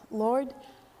Lord,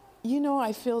 you know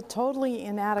I feel totally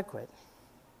inadequate.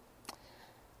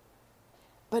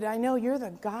 But I know you're the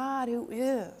God who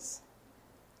is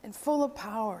and full of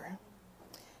power.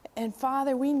 And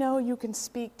Father, we know you can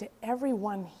speak to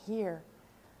everyone here.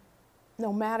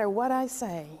 No matter what I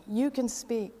say, you can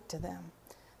speak to them.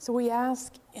 So we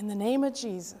ask in the name of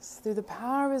Jesus, through the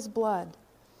power of his blood,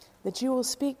 that you will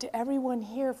speak to everyone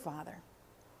here, Father.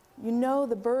 You know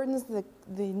the burdens, the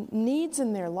needs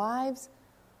in their lives.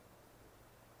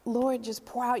 Lord, just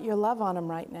pour out your love on them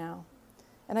right now.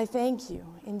 And I thank you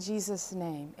in Jesus'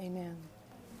 name. Amen.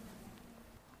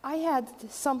 I had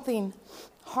something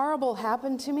horrible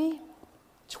happen to me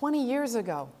 20 years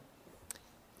ago.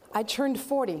 I turned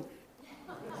 40.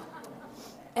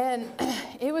 And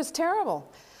it was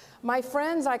terrible. My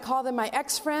friends, I call them my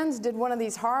ex-friends, did one of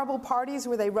these horrible parties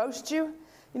where they roast you.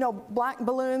 You know, black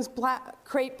balloons, black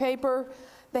crepe paper.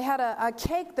 They had a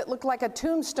cake that looked like a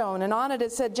tombstone, and on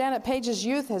it said, Janet Page's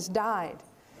youth has died.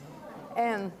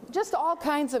 And just all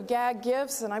kinds of gag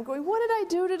gifts, and I'm going, what did I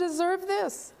do to deserve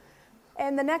this?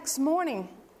 And the next morning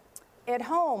at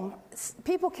home,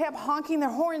 people kept honking their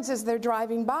horns as they're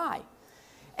driving by.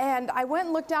 And I went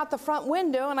and looked out the front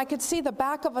window, and I could see the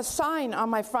back of a sign on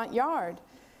my front yard.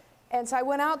 And so I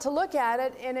went out to look at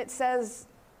it, and it says,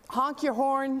 honk your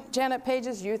horn, Janet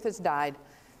Page's youth has died.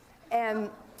 And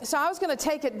so I was going to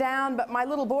take it down, but my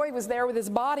little boy was there with his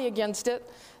body against it,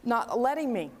 not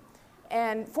letting me.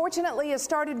 And fortunately, it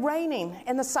started raining,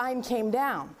 and the sign came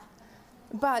down.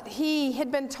 But he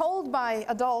had been told by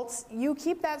adults, you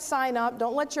keep that sign up,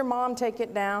 don't let your mom take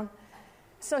it down.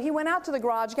 So he went out to the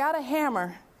garage, got a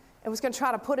hammer, and was going to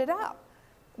try to put it up.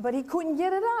 But he couldn't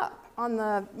get it up on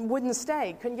the wooden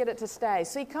stay, couldn't get it to stay.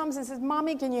 So he comes and says,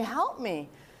 Mommy, can you help me?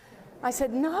 I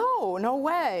said, no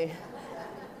way.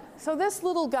 So this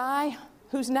little guy,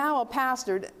 who's now a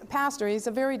pastor, he's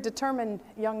a very determined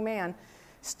young man,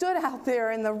 stood out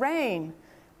there in the rain,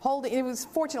 holding, it was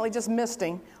fortunately just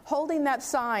misting, holding that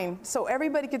sign so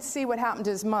everybody could see what happened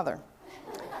to his mother.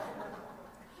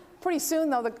 Pretty soon,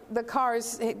 though, the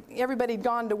cars, everybody had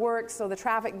gone to work, so the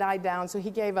traffic died down, so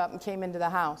he gave up and came into the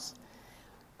house.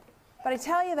 But I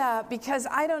tell you that because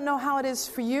I don't know how it is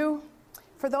for you.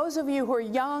 For those of you who are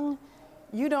young,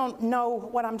 you don't know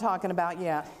what I'm talking about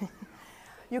yet.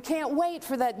 You can't wait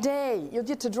for that day you'll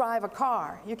get to drive a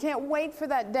car. You can't wait for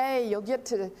that day you'll get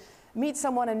to meet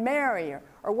someone and marry,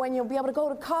 or when you'll be able to go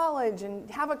to college and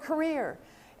have a career.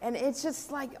 And it's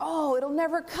just like, oh, it'll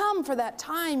never come for that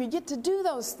time. You get to do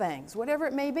those things, whatever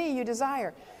it may be you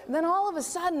desire. And then all of a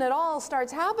sudden, it all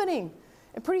starts happening.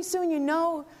 And pretty soon, you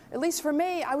know, at least for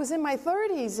me, I was in my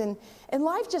 30s, and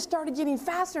life just started getting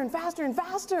faster and faster and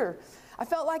faster. I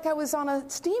felt like I was on a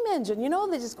steam engine. You know,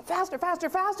 they just go faster, faster,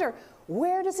 faster.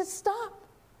 Where does it stop?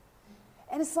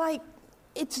 And it's like,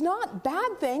 it's not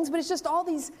bad things, but it's just all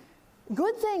these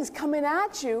good things coming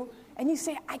at you. And you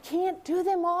say, I can't do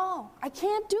them all. I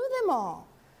can't do them all.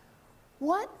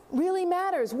 What really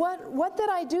matters? What did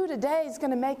I do today is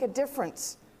going to make a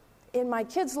difference in my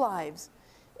kids' lives,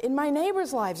 in my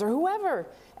neighbors' lives, or whoever?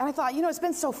 And I thought, you know, it's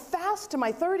been so fast to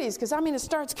my 30s, because, I mean, it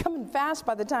starts coming fast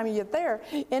by the time you get there,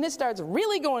 and it starts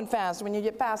really going fast when you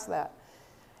get past that.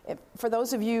 For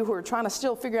those of you who are trying to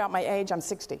still figure out my age, I'm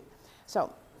 60.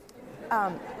 So,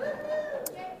 but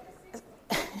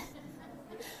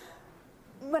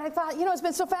I thought, you know, it's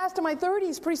been so fast in my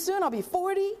 30s. Pretty soon I'll be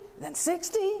 40, then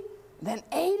 60, then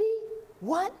 80.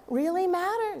 What really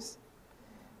matters?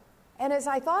 And as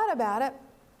I thought about it,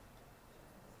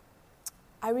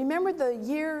 I remembered the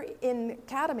year in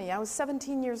academy. I was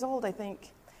 17 years old, I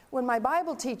think, when my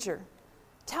Bible teacher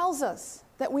tells us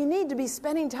that we need to be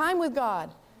spending time with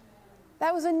God.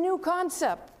 That was a new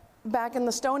concept back in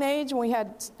the Stone Age when we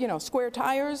had, you know, square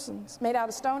tires and made out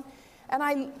of stone. And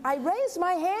I raised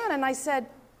my hand and I said,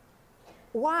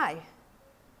 why?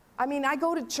 I mean, I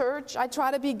go to church, I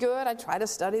try to be good, I try to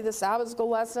study the Sabbath school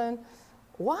lesson.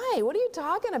 Why? What are you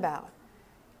talking about?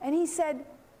 And he said,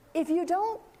 if you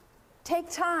don't take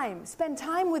time, spend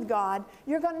time with God,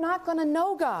 you're not going to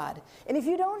know God. And if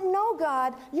you don't know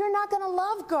God, you're not going to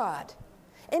love God.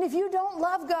 And if you don't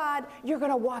love God, you're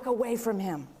going to walk away from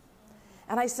him.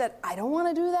 And I said, I don't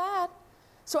want to do that.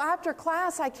 So after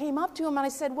class, I came up to him and I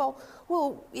said, well,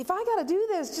 if I got to do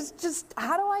this, just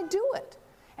how do I do it?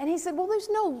 And he said, well, there's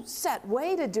no set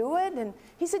way to do it. And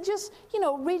he said, just, you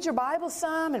know, read your Bible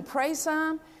some and pray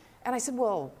some. And I said,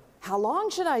 well, how long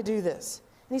should I do this?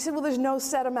 And he said, well, there's no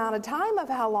set amount of time of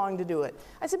how long to do it.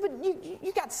 I said, but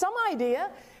you got some idea.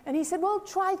 And he said, well,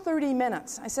 try 30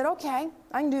 minutes. I said, okay,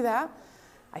 I can do that,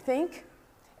 I think.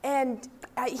 And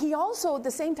he also, at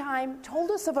the same time, told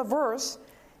us of a verse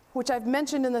which I've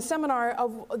mentioned in the seminar,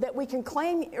 that we can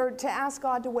claim or to ask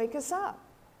God to wake us up.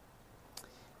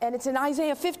 And it's in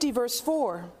Isaiah 50, verse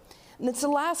 4. And it's the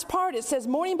last part. It says,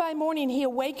 morning by morning he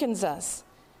awakens us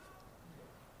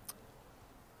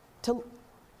to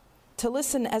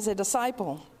listen as a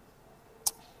disciple.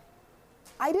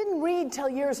 I didn't read till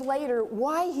years later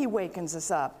why he wakens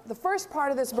us up. The first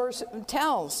part of this verse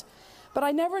tells, but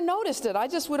I never noticed it. I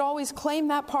just would always claim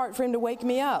that part for him to wake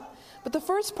me up. But the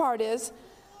first part is,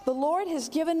 the Lord has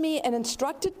given me an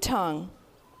instructed tongue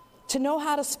to know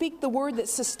how to speak the word that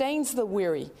sustains the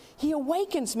weary. He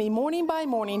awakens me morning by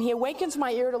morning. He awakens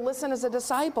my ear to listen as a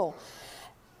disciple.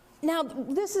 Now,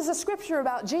 this is a scripture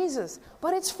about Jesus,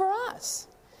 but it's for us.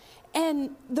 And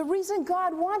the reason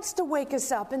God wants to wake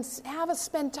us up and have us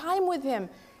spend time with him,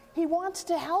 he wants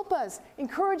to help us,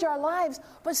 encourage our lives,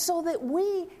 but so that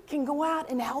we can go out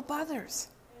and help others.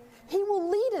 He will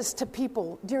lead us to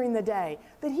people during the day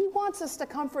that he wants us to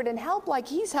comfort and help like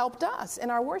he's helped us in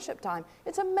our worship time.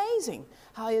 It's amazing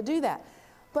how you do that.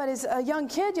 But as a young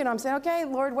kid, I'm saying, okay,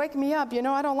 Lord, wake me up.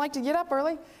 I don't like to get up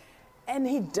early. And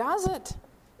he does it.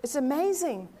 It's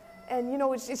amazing. And,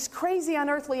 it's crazy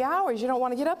unearthly hours. You don't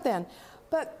want to get up then.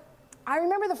 But I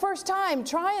remember the first time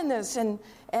trying this,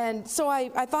 and so I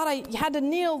thought I had to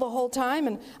kneel the whole time,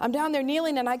 and I'm down there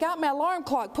kneeling, and I got my alarm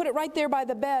clock, put it right there by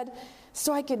the bed,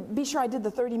 so I could be sure I did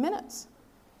the 30 minutes.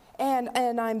 And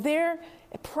I'm there,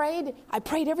 I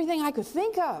prayed everything I could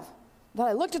think of. Then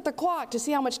I looked at the clock to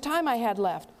see how much time I had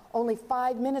left. Only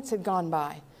 5 minutes had gone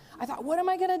by. I thought, what am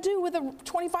I going to do with the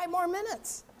 25 more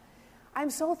minutes? I'm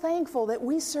so thankful that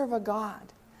we serve a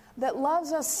God that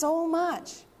loves us so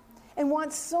much and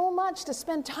wants so much to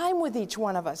spend time with each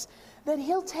one of us, that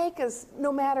he'll take us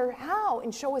no matter how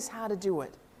and show us how to do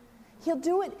it. He'll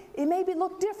do it. It may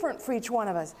look different for each one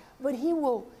of us, but he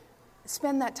will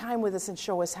spend that time with us and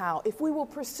show us how, if we will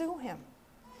pursue him.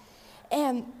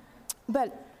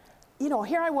 But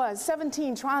here I was,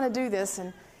 17, trying to do this,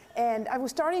 and I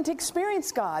was starting to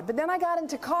experience God. But then I got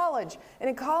into college, and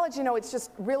in college, it's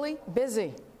just really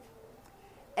busy.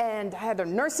 And I had the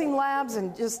nursing labs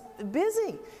and just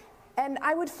busy. And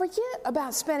I would forget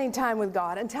about spending time with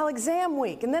God until exam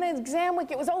week. And then in exam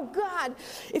week, it was, oh, God,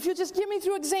 if you'll just get me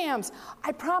through exams,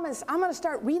 I promise I'm going to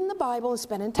start reading the Bible and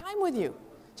spending time with you.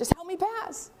 Just help me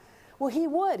pass. Well, he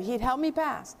would. He'd help me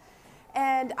pass.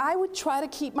 And I would try to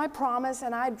keep my promise,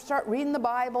 and I'd start reading the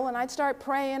Bible, and I'd start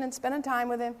praying and spending time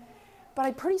with him. But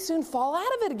I'd pretty soon fall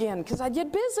out of it again because I'd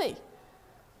get busy.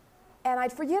 And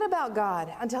I'd forget about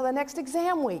God until the next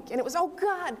exam week. And it was, oh,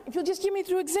 God, if you'll just get me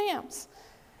through exams.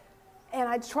 And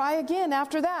I'd try again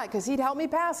after that because he'd help me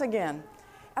pass again.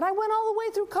 And I went all the way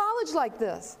through college like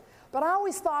this. But I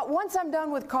always thought, once I'm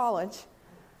done with college,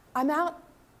 I'm out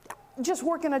just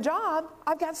working a job.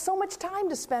 I've got so much time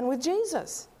to spend with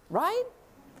Jesus, right?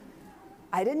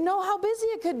 I didn't know how busy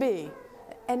it could be.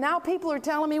 And now people are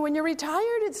telling me when you're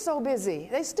retired, it's so busy.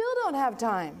 They still don't have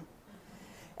time.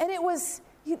 And it was,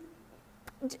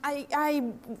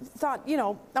 I thought,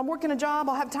 I'm working a job,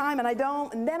 I'll have time, and I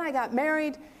don't. And then I got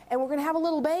married, and we're going to have a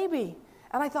little baby.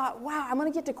 And I thought, wow, I'm going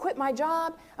to get to quit my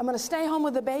job. I'm going to stay home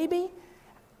with the baby.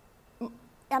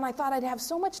 And I thought I'd have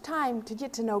so much time to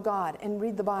get to know God and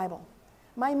read the Bible.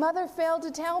 My mother failed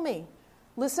to tell me,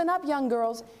 listen up, young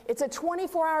girls, it's a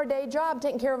 24-hour day job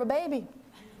taking care of a baby.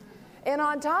 And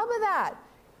on top of that,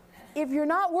 if you're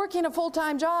not working a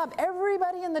full-time job,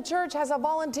 everybody in the church has a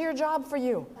volunteer job for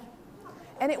you.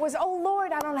 And it was, oh,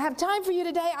 Lord, I don't have time for you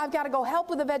today. I've got to go help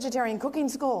with a vegetarian cooking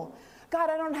school. God,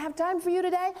 I don't have time for you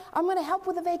today. I'm going to help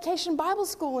with a vacation Bible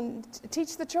school and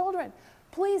teach the children.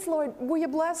 Please, Lord, will you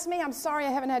bless me? I'm sorry I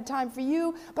haven't had time for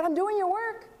you, but I'm doing your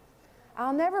work.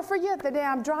 I'll never forget the day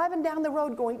I'm driving down the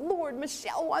road going, Lord,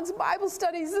 Michelle wants Bible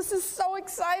studies. This is so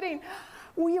exciting.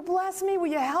 Will you bless me? Will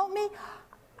you help me?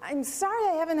 I'm sorry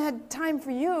I haven't had time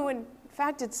for you. In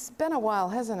fact, it's been a while,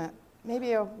 hasn't it?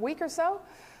 Maybe a week or so.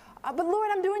 But Lord,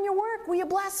 I'm doing your work. Will you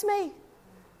bless me?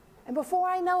 And before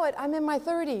I know it, I'm in my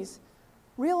 30s,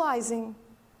 realizing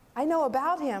I know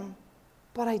about him,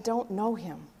 but I don't know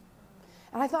him.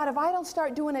 And I thought, if I don't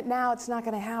start doing it now, it's not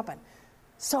going to happen.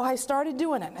 So I started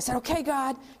doing it. And I said, okay,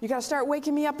 God, you got to start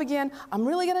waking me up again. I'm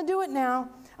really going to do it now.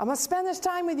 I'm going to spend this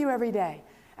time with you every day.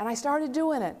 And I started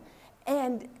doing it.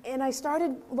 And I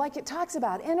started, like it talks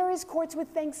about, enter his courts with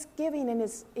thanksgiving and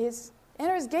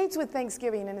enter his gates with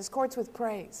thanksgiving and his courts with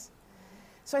praise.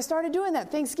 So I started doing that,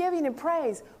 thanksgiving and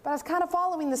praise. But I was kind of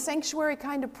following the sanctuary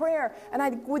kind of prayer. And I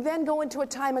would then go into a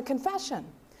time of confession.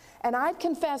 And I'd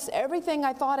confess everything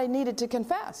I thought I needed to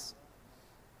confess.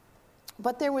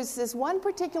 But there was this one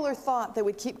particular thought that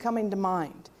would keep coming to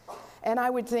mind. And I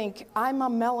would think, I'm a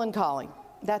melancholy.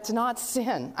 That's not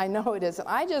sin. I know it isn't.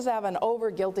 I just have an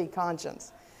over-guilty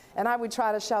conscience. And I would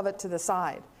try to shove it to the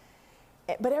side.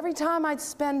 But every time I'd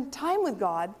spend time with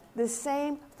God, the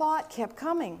same thought kept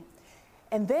coming.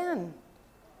 And then,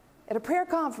 at a prayer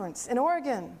conference in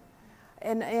Oregon,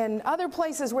 and other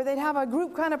places where they'd have a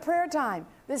group kind of prayer time,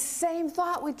 this same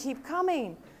thought would keep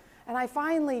coming. And I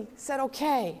finally said,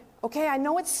 okay, I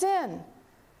know it's sin,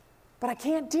 but I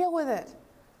can't deal with it.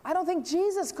 I don't think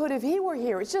Jesus could if he were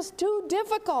here. It's just too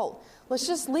difficult. Let's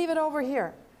just leave it over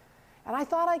here. And I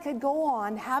thought I could go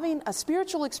on having a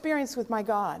spiritual experience with my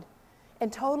God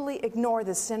and totally ignore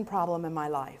the sin problem in my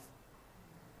life.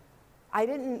 I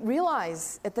didn't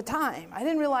realize at the time, I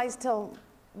didn't realize till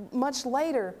much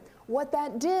later what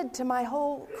that did to my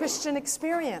whole Christian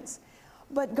experience.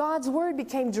 But God's word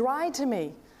became dry to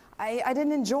me. I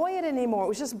didn't enjoy it anymore. It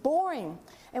was just boring.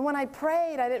 And when I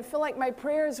prayed, I didn't feel like my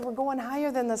prayers were going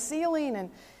higher than the ceiling. And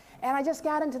I just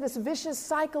got into this vicious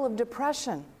cycle of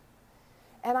depression.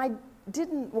 And I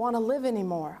didn't want to live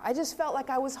anymore. I just felt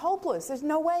like I was hopeless. There's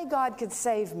no way God could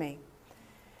save me.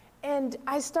 And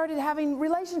I started having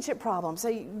relationship problems.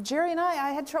 Jerry and I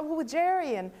had trouble with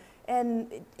Jerry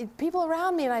and people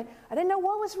around me, and I didn't know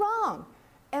what was wrong.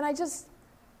 And I just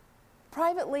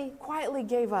privately, quietly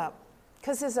gave up.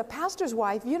 Because as a pastor's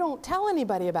wife, you don't tell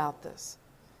anybody about this.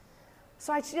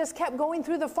 So I just kept going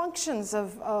through the functions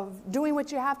of doing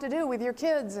what you have to do with your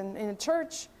kids and in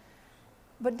church,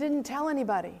 but didn't tell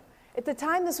anybody. At the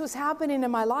time this was happening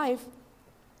in my life,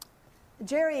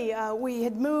 Jerry, we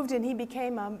had moved and he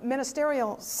became a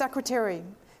ministerial secretary.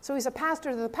 So he's a pastor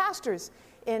to the pastors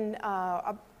in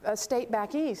a state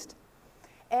back east.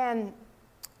 And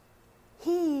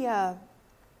he, at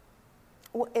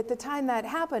the time that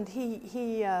happened,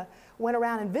 he went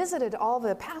around and visited all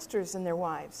the pastors and their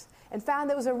wives and found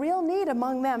there was a real need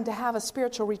among them to have a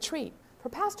spiritual retreat for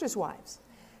pastors' wives.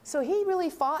 So he really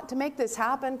fought to make this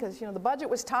happen because, the budget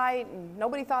was tight and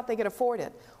nobody thought they could afford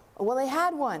it. Well, they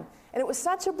had one, and it was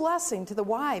such a blessing to the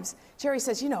wives. Jerry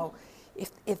says,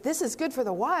 if this is good for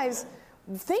the wives,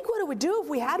 think what it would do if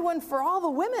we had one for all the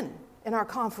women in our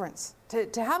conference, to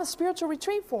have a spiritual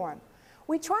retreat for them.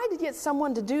 We tried to get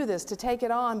someone to do this, to take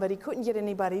it on, but he couldn't get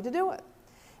anybody to do it.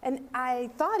 And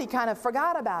I thought he kind of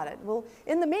forgot about it. Well,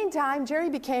 in the meantime, Jerry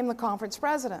became the conference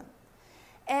president.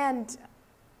 And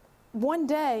one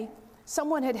day,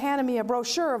 someone had handed me a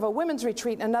brochure of a women's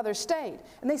retreat in another state.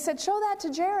 And they said, show that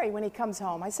to Jerry when he comes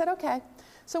home. I said, okay.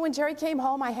 So when Jerry came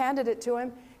home, I handed it to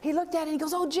him. He looked at it and he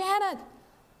goes, oh, Janet,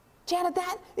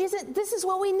 this is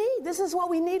what we need. This is what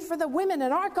we need for the women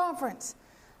in our conference.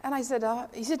 And I said,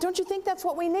 he said, don't you think that's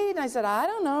what we need? And I said, I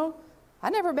don't know.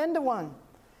 I've never been to one.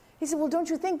 He said, well, don't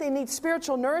you think they need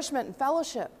spiritual nourishment and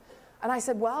fellowship? And I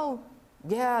said, well,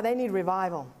 yeah, they need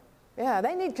revival. Yeah,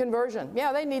 they need conversion.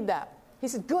 Yeah, they need that. He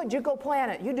said, good, you go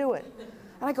plan it. You do it.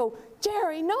 And I go,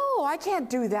 Jerry, no, I can't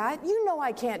do that. You know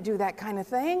I can't do that kind of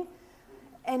thing.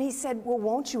 And he said, well,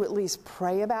 won't you at least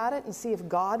pray about it and see if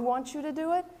God wants you to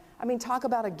do it? I mean, talk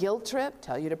about a guilt trip,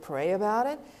 tell you to pray about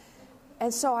it.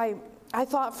 And so I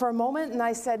thought for a moment, and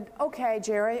I said, okay,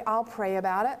 Jerry, I'll pray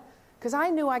about it. Because I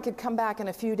knew I could come back in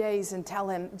a few days and tell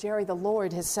him, Jerry, the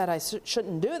Lord has said I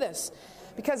shouldn't do this.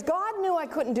 Because God knew I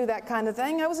couldn't do that kind of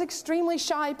thing. I was an extremely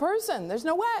shy person. There's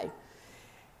no way.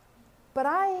 But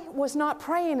I was not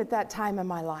praying at that time in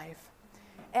my life.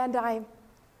 And I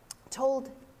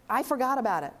forgot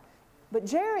about it. But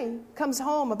Jerry comes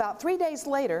home about 3 days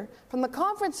later from the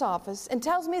conference office and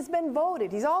tells me it's been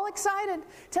voted. He's all excited.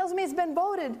 Tells me it's been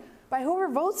voted by whoever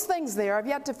votes things there. I've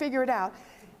yet to figure it out.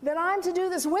 That I'm to do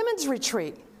this women's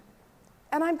retreat.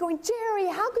 And I'm going, Jerry,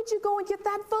 how could you go and get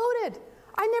that voted?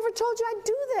 I never told you I'd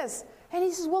do this. And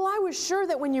he says, well, I was sure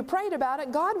that when you prayed about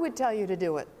it, God would tell you to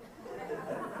do it.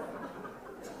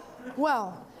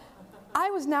 Well,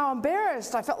 I was now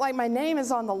embarrassed. I felt like my name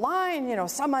is on the line.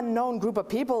 Some unknown group of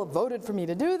people voted for me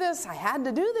to do this. I had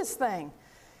to do this thing.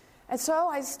 And so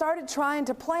I started trying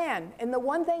to plan. And the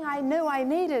one thing I knew I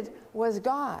needed was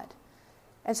God.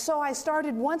 And so I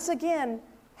started once again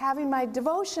having my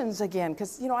devotions again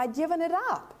because, I'd given it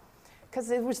up because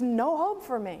there was no hope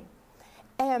for me.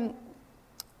 And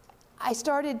I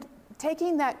started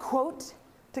taking that quote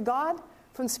to God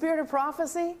from Spirit of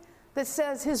Prophecy that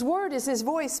says his word is his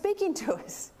voice speaking to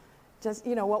us. Just,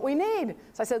 what we need.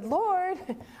 So I said, Lord,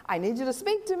 I need you to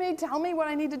speak to me. Tell me what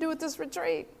I need to do at this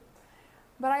retreat.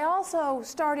 But I also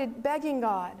started begging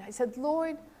God. I said,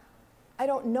 Lord, I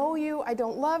don't know you. I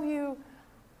don't love you.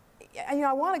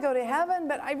 I want to go to heaven,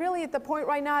 but I really, at the point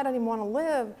right now, I don't even want to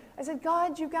live. I said,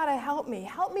 God, you've got to help me.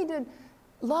 Help me to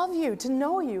love you, to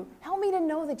know you. Help me to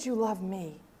know that you love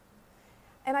me.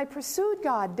 And I pursued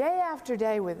God day after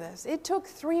day with this. It took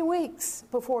 3 weeks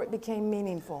before it became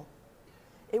meaningful.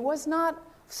 It was not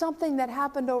something that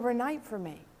happened overnight for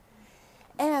me.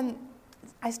 And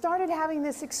I started having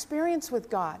this experience with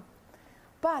God.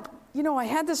 But, I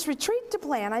had this retreat to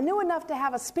plan. I knew enough to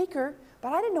have a speaker,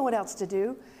 but I didn't know what else to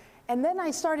do. And then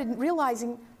I started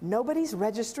realizing nobody's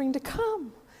registering to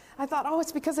come. I thought,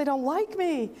 it's because they don't like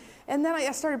me. And then I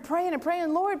started praying and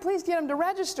praying, Lord, please get them to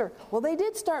register. Well, they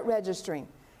did start registering.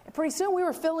 And pretty soon we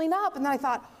were filling up. And then I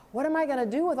thought, what am I going to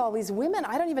do with all these women?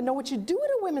 I don't even know what you do at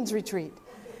a women's retreat.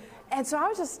 And so I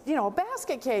was just, a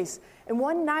basket case. And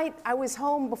one night I was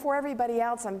home before everybody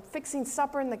else. I'm fixing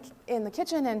supper in the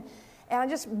kitchen, and I'm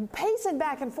just pacing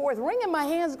back and forth, wringing my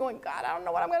hands, going, God, I don't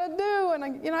know what I'm going to do.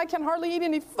 And I can hardly eat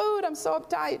any food. I'm so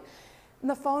uptight.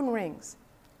 And the phone rings.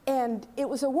 And it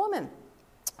was a woman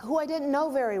who I didn't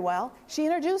know very well. She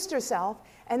introduced herself,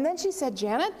 and then she said,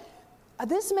 Janet,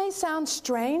 this may sound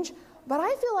strange, but I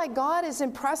feel like God is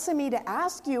impressing me to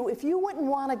ask you if you wouldn't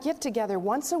want to get together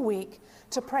once a week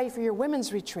to pray for your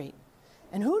women's retreat.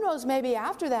 And who knows, maybe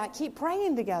after that, keep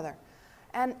praying together.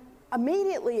 And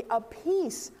immediately a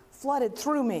peace flooded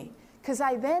through me, because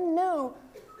I then knew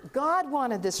God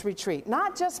wanted this retreat.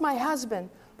 Not just my husband,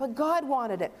 but God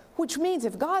wanted it, which means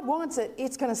if God wants it,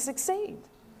 it's going to succeed.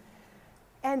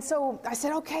 And so I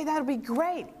said, okay, that'll be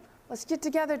great. Let's get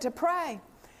together to pray.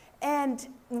 And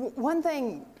one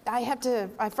thing I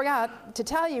forgot to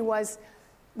tell you was,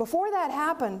 before that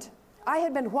happened, I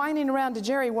had been whining around to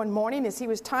Jerry one morning as he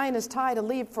was tying his tie to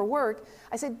leave for work.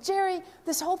 I said, Jerry,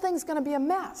 this whole thing's going to be a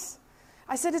mess.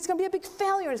 I said, it's going to be a big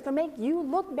failure. It's going to make you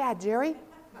look bad, Jerry.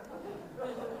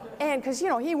 And because,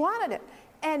 he wanted it.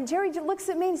 And Jerry looks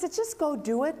at me and he said, just go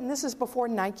do it. And this is before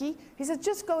Nike. He said,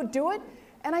 just go do it.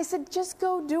 And I said, just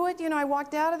go do it. I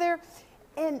walked out of there.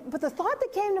 But the thought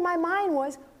that came to my mind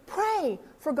was, pray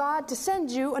for God to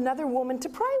send you another woman to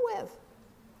pray with.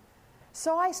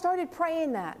 So I started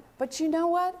praying that. But you know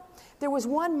what? There was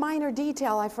one minor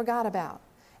detail I forgot about.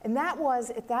 And that was,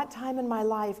 at that time in my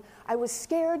life, I was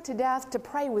scared to death to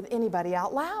pray with anybody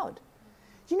out loud.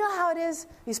 You know how it is?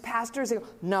 These pastors, they go,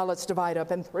 now let's divide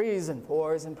up in 3s and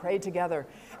 4s and pray together.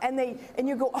 And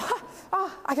you go,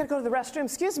 I got to go to the restroom,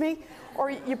 excuse me. Or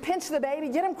you pinch the baby,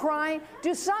 get him crying,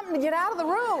 do something to get out of the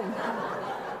room.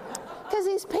 Because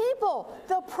these people,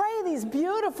 they'll pray these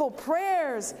beautiful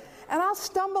prayers, and I'll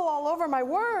stumble all over my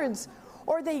words.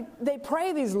 Or they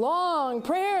pray these long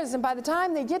prayers, and by the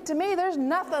time they get to me, there's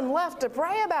nothing left to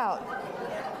pray about.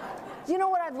 You know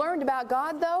what I've learned about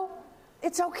God, though?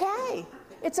 It's okay.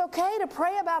 It's okay to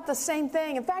pray about the same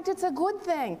thing. In fact, it's a good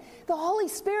thing. The Holy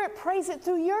Spirit prays it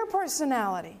through your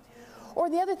personality. Or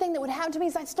the other thing that would happen to me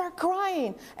is I'd start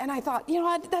crying. And I thought,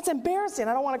 that's embarrassing.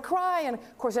 I don't want to cry. And,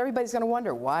 of course, everybody's going to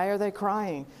wonder, why are they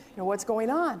crying? What's going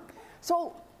on?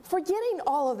 So forgetting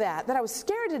all of that I was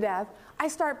scared to death, I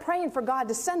start praying for God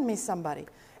to send me somebody.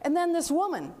 And then this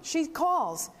woman, she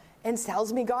calls and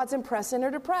tells me God's impressing her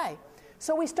to pray.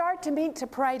 So we start to meet to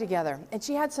pray together. And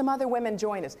she had some other women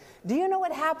join us. Do you know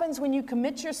what happens when you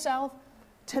commit yourself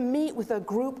to meet with a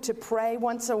group to pray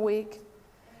once a week?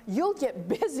 You'll get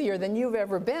busier than you've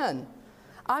ever been.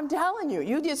 I'm telling you,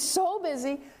 you get so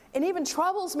busy, and even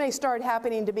troubles may start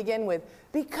happening to begin with,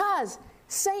 because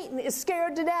Satan is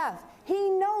scared to death. He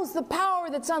knows the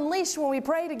power that's unleashed when we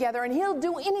pray together, and he'll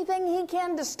do anything he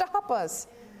can to stop us.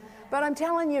 But I'm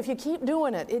telling you, if you keep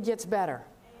doing it, it gets better.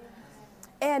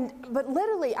 But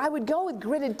literally, I would go with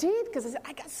gritted teeth, because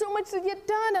I got so much to get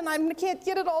done, and I can't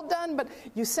get it all done, but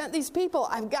you sent these people,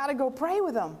 I've got to go pray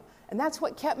with them. And that's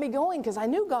what kept me going, because I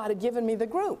knew God had given me the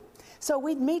group. So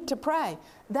we'd meet to pray.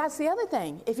 That's the other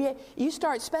thing. If you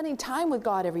start spending time with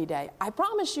God every day, I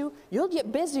promise you, you'll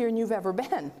get busier than you've ever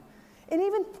been. And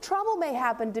even trouble may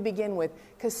happen to begin with,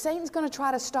 because Satan's going to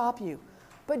try to stop you.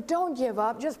 But don't give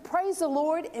up. Just praise the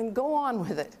Lord and go on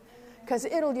with it, because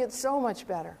it'll get so much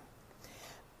better.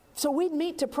 So we'd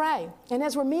meet to pray. And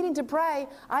as we're meeting to pray,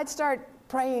 I'd start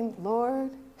praying, Lord,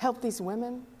 help these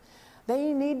women.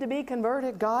 They need to be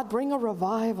converted. God, bring a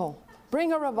revival.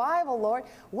 Bring a revival, Lord.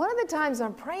 One of the times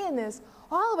I'm praying this,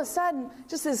 all of a sudden,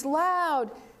 just this loud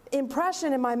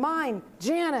impression in my mind,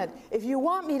 Janet, if you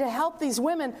want me to help these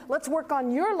women, let's work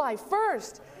on your life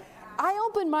first. I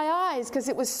opened my eyes because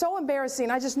it was so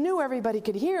embarrassing. I just knew everybody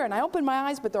could hear. And I opened my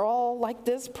eyes, but they're all like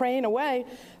this, praying away.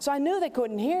 So I knew they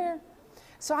couldn't hear.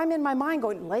 So I'm in my mind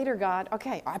going, later, God,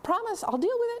 okay, I promise, I'll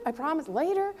deal with it. I promise,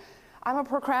 later. I'm a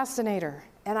procrastinator,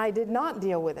 and I did not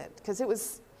deal with it because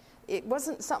it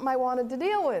wasn't something I wanted to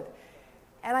deal with.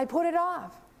 And I put it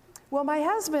off. Well, my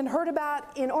husband heard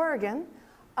about in Oregon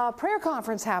prayer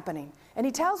conference happening. And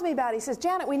he tells me about it. He says,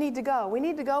 Janet, we need to go. We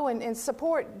need to go and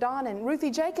support Don and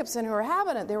Ruthie Jacobson, who are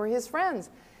having it. They were his friends.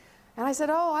 And I said,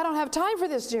 oh, I don't have time for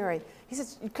this, Jerry. He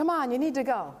says, come on, you need to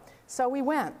go. So we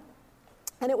went.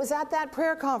 And it was at that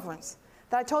prayer conference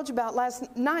that I told you about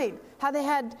last night, how they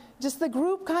had just the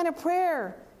group kind of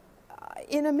prayer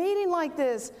in a meeting like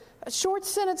this, short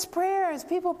sentence prayers,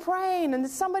 people praying, and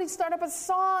somebody start up a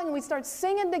song, and we start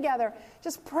singing together,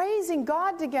 just praising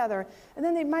God together. And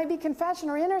then there might be confession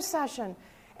or intercession.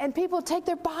 And people take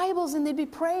their Bibles and they'd be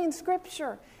praying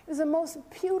Scripture. It was the most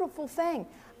beautiful thing.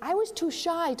 I was too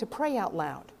shy to pray out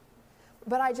loud,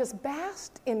 but I just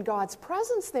basked in God's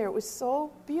presence there. It was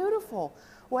so beautiful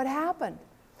what happened.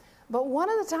 But one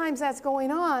of the times that's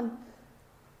going on,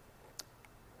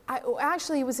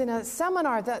 it was in a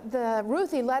seminar that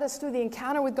Ruthie led us through the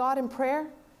encounter with God in prayer.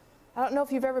 I don't know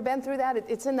if you've ever been through that.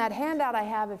 It's in that handout I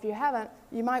have. If you haven't,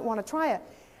 you might want to try it.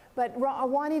 But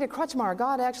Juanita Crutchmar,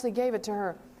 God actually gave it to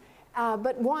her.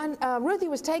 Ruthie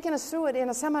was taking us through it in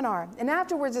a seminar. And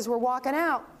afterwards, as we're walking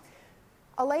out,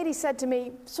 a lady said to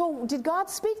me, so did God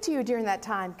speak to you during that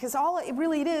time? Because all it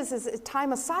really is a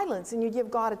time of silence, and you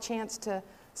give God a chance to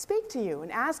speak to you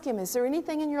and ask Him, is there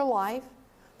anything in your life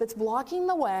that's blocking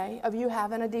the way of you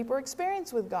having a deeper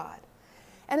experience with God?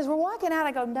 And as we're walking out,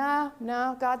 I go,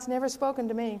 no, God's never spoken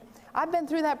to me. I've been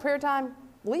through that prayer time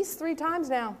at least 3 times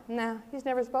now. No, He's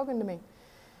never spoken to me.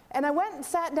 And I went and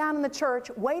sat down in the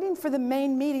church, waiting for the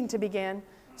main meeting to begin,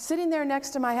 sitting there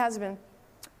next to my husband,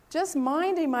 just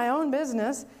minding my own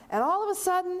business. And all of a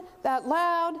sudden, that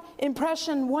loud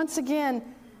impression once again,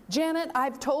 Janet,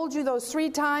 I've told you those 3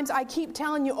 times. I keep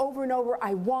telling you over and over,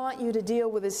 I want you to deal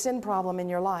with this sin problem in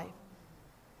your life.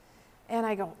 And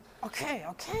I go, okay,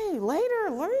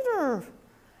 later.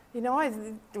 You know, I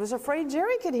was afraid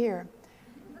Jerry could hear.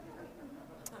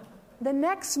 The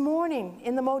next morning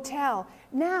in the motel,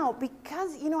 now,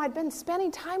 because, I'd been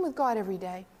spending time with God every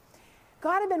day,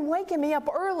 God had been waking me up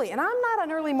early. And I'm not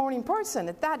an early morning person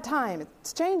at that time.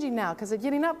 It's changing now because of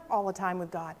getting up all the time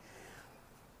with God.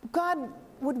 God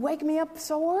would wake me up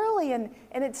so early, and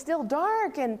it's still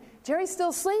dark, and Jerry's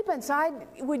still sleeping. So I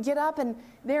would get up, and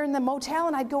there in the motel,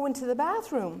 and I'd go into the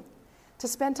bathroom to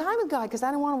spend time with God because I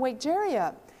didn't want to wake Jerry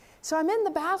up. So I'm in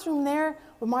the bathroom there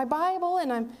with my Bible,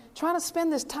 and I'm trying to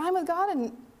spend this time with God,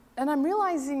 and I'm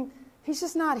realizing He's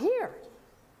just not here.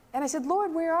 And I said,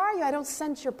 Lord, where are you? I don't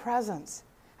sense your presence.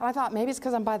 And I thought, maybe it's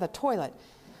because I'm by the toilet.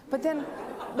 But then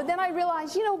I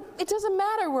realized, it doesn't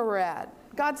matter where we're at.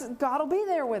 God will be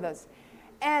there with us.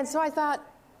 And so I thought,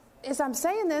 as I'm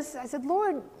saying this, I said,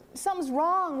 Lord, something's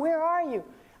wrong. Where are you?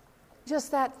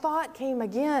 Just that thought came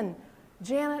again.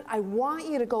 Janet, I want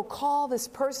you to go call this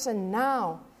person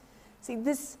now. See,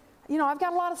 this, I've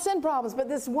got a lot of sin problems, but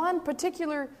this one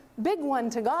particular big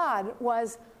one to God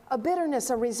was a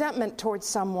bitterness, a resentment towards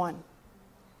someone.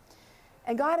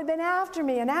 And God had been after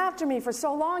me for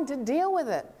so long to deal with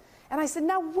it. And I said,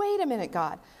 now wait a minute,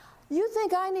 God. You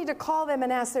think I need to call them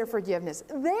and ask their forgiveness?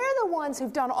 They're the ones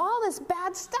who've done all this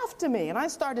bad stuff to me. And I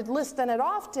started listing it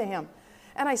off to Him.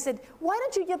 And I said, why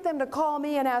don't you get them to call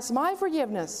me and ask my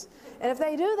forgiveness? And if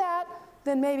they do that,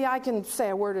 then maybe I can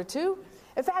say a word or two.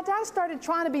 In fact, I started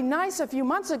trying to be nice a few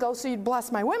months ago so you'd bless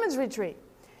my women's retreat.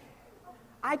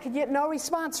 I could get no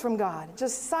response from God,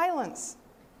 just silence.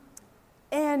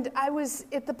 And I was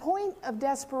at the point of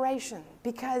desperation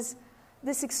because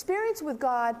this experience with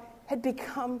God had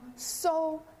become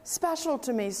so special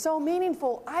to me, so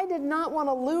meaningful. I did not want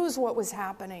to lose what was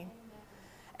happening.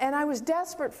 And I was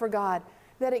desperate for God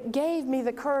that it gave me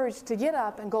the courage to get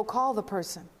up and go call the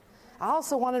person. I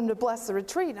also wanted Him to bless the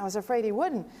retreat, and I was afraid He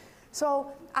wouldn't.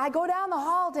 So I go down the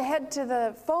hall to head to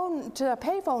the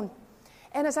payphone.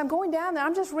 And as I'm going down there,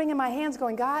 I'm just wringing my hands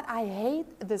going, God, I hate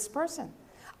this person.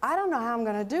 I don't know how I'm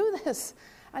going to do this.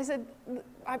 I said,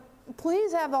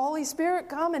 please have the Holy Spirit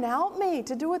come and help me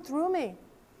to do it through me.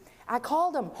 I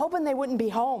called them, hoping they wouldn't be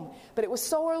home. But it was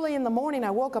so early in the morning,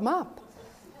 I woke them up.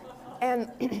 And,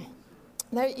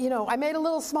 I made a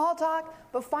little small talk.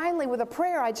 But finally, with a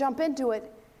prayer, I jump into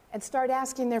it and start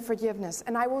asking their forgiveness.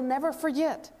 And I will never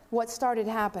forget what started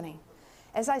happening.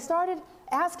 As I started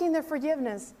asking their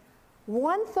forgiveness,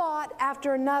 one thought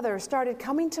after another started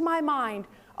coming to my mind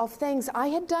of things I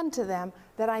had done to them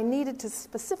that I needed to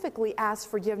specifically ask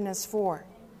forgiveness for.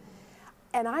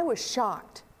 And I was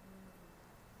shocked.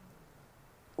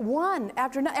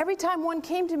 Every time one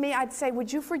came to me, I'd say,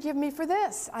 would you forgive me for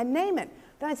this? I'd name it.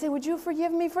 Then I'd say, would you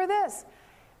forgive me for this?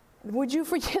 Would you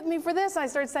forgive me for this? I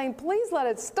started saying, please let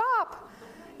it stop.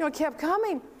 It kept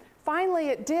coming. Finally,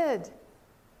 it did.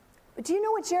 But do you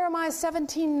know what Jeremiah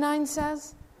 17:9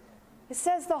 says? It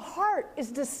says the heart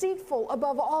is deceitful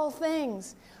above all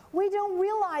things. We don't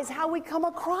realize how we come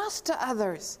across to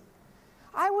others.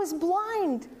 I was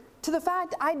blind to the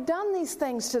fact I'd done these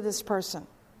things to this person.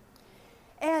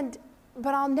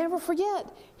 But I'll never forget.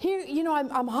 Here,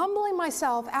 I'm humbling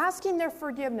myself, asking their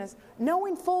forgiveness,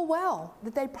 knowing full well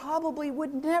that they probably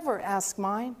would never ask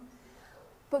mine.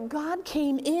 But God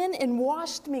came in and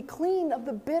washed me clean of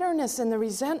the bitterness and the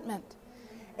resentment.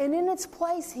 And in its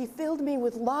place, He filled me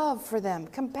with love for them,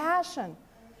 compassion.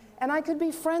 And I could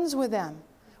be friends with them.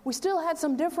 We still had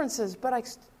some differences, but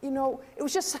it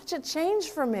was just such a change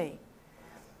for me.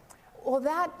 Well,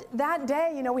 that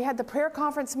day, we had the prayer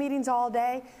conference meetings all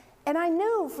day. And I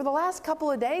knew for the last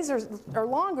couple of days or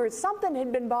longer, something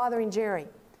had been bothering Jerry.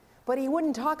 But he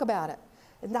wouldn't talk about it.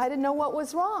 And I didn't know what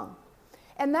was wrong.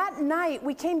 And that night,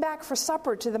 we came back for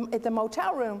supper at the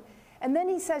motel room. And then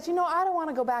he says, I don't want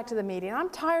to go back to the meeting. I'm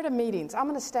tired of meetings. I'm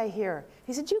going to stay here.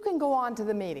 He said, you can go on to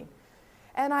the meeting.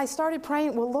 And I started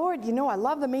praying, well, Lord, I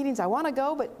love the meetings. I want to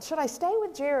go, but should I stay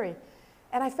with Jerry?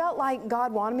 And I felt like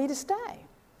God wanted me to stay.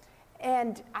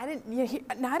 And I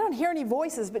don't hear any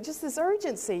voices, but just this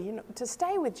urgency, to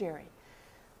stay with Jerry.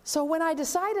 So when I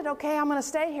decided, okay, I'm going to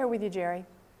stay here with you, Jerry,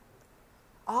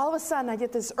 all of a sudden I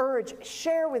get this urge,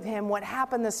 share with him what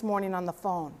happened this morning on the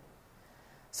phone.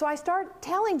 So I start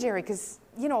telling Jerry, because,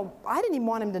 I didn't even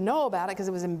want him to know about it because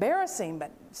it was embarrassing.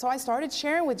 So I started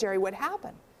sharing with Jerry what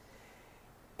happened.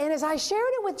 And as I shared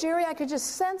it with Jerry, I could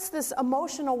just sense this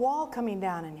emotional wall coming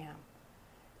down in him.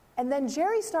 And then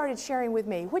Jerry started sharing with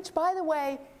me, which, by the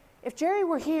way, if Jerry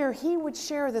were here, he would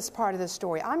share this part of the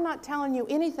story. I'm not telling you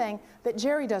anything that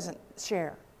Jerry doesn't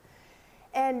share.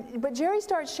 But Jerry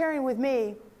started sharing with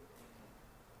me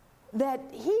that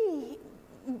he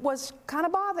was kind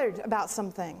of bothered about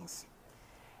some things.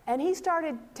 And he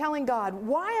started telling God,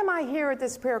 why am I here at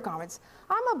this prayer conference?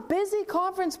 I'm a busy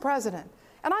conference president.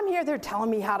 And I'm here, they're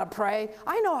telling me how to pray.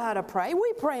 I know how to pray.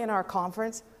 We pray in our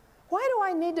conference. Why do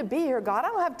I need to be here, God? I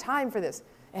don't have time for this.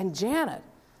 And Janet,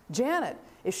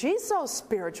 if she's so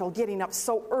spiritual, getting up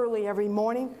so early every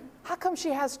morning, how come she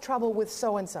has trouble with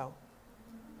so-and-so?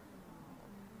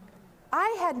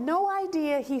 I had no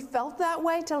idea he felt that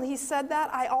way till he said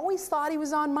that. I always thought he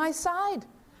was on my side.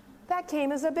 That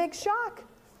came as a big shock.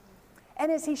 And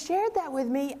as he shared that with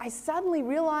me, I suddenly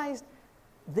realized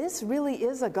this really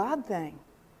is a God thing.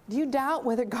 Do you doubt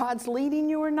whether God's leading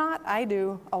you or not? I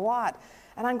do, a lot.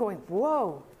 And I'm going,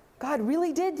 whoa, God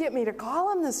really did get me to call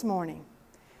him this morning.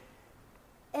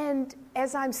 And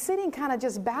as I'm sitting kind of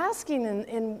just basking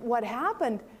in what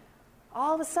happened,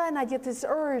 all of a sudden I get this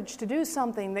urge to do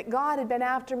something that God had been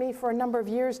after me for a number of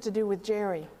years to do with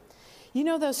Jerry. You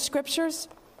know those scriptures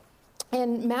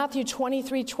in Matthew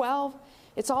 23:12?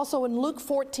 It's also in Luke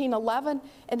 14:11.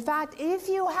 In fact, if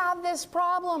you have this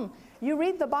problem, you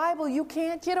read the Bible, you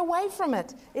can't get away from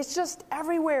it. It's just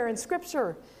everywhere in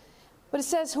Scripture. But it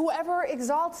says, whoever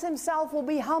exalts himself will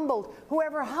be humbled.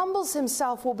 Whoever humbles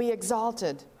himself will be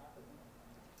exalted.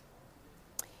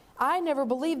 I never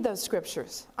believed those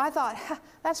scriptures. I thought,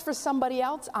 that's for somebody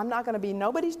else. I'm not going to be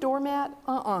nobody's doormat.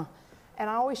 And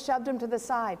I always shoved them to the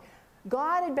side.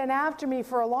 God had been after me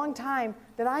for a long time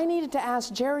that I needed to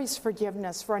ask Jerry's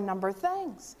forgiveness for a number of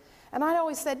things. And I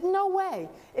always said, no way.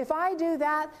 If I do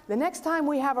that, the next time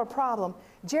we have a problem,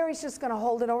 Jerry's just going to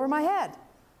hold it over my head.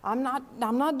 I'm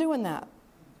not doing that.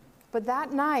 But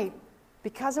that night,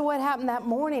 because of what happened that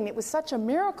morning, it was such a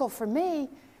miracle for me.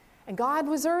 And God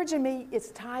was urging me,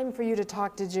 it's time for you to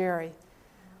talk to Jerry.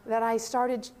 That I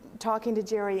started talking to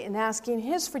Jerry and asking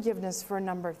his forgiveness for a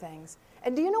number of things.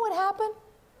 And do you know what happened?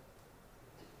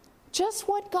 Just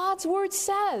what God's word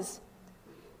says.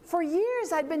 For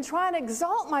years I'd been trying to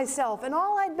exalt myself, and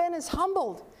all I'd been is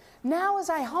humbled. Now as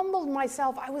I humbled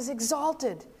myself, I was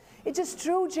exalted. It just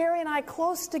drew Jerry and I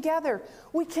close together.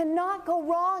 We cannot go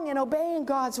wrong in obeying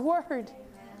God's word. Amen.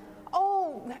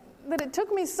 Oh, but it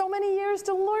took me so many years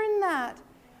to learn that.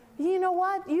 You know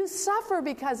what? You suffer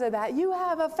because of that. You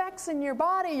have effects in your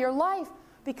body, your life,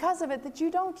 because of it that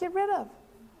you don't get rid of.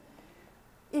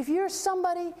 If you're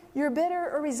somebody you're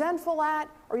bitter or resentful at,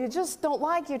 or you just don't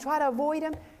like, you try to avoid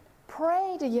them,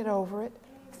 pray to get over it.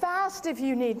 Fast if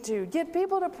you need to. Get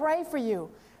people to pray for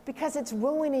you, because it's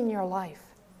ruining your life.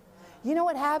 You know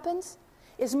what happens?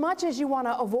 As much as you want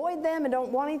to avoid them and don't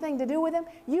want anything to do with them,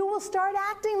 you will start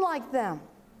acting like them.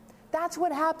 That's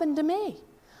what happened to me.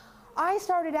 I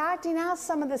started acting out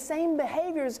some of the same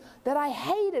behaviors that I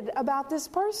hated about this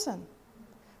person.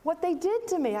 What they did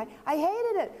to me, I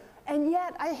hated it. And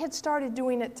yet I had started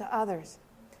doing it to others.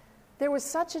 There was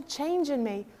such a change in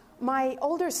me. My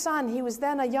older son, he was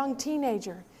then a young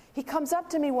teenager. He comes up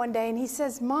to me one day and he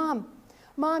says, Mom,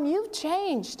 you've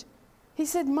changed. He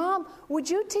said, Mom, would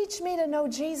you teach me to know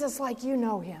Jesus like you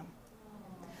know him?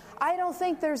 I don't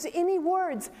think there's any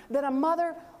words that a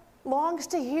mother longs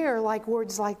to hear like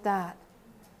words like that.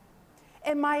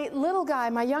 And my little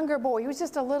guy, my younger boy, he was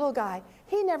just a little guy.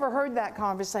 He never heard that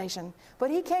conversation.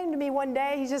 But he came to me one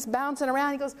day, he's just bouncing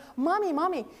around. He goes, Mommy,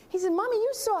 Mommy. He said, Mommy,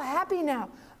 you're so happy now.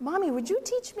 Mommy, would you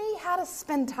teach me how to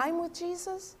spend time with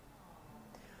Jesus?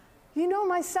 You know,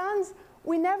 my sons,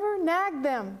 we never nagged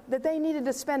them that they needed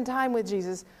to spend time with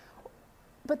Jesus.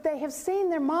 But they have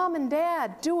seen their mom and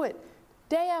dad do it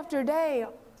day after day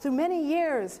through many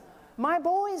years. My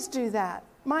boys do that.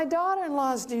 My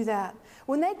daughter-in-laws do that.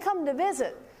 When they come to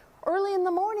visit, early in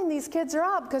the morning these kids are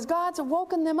up because God's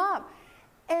woken them up.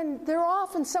 And they're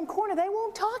off in some corner. They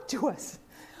won't talk to us.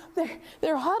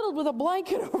 They're huddled with a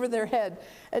blanket over their head.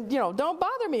 And, don't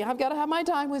bother me. I've got to have my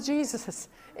time with Jesus.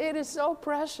 It is so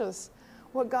precious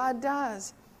what God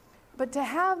does. But to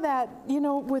have that,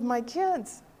 with my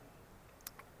kids.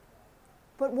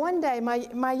 But one day,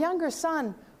 my younger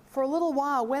son, for a little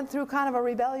while, went through kind of a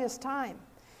rebellious time.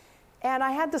 And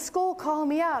I had the school call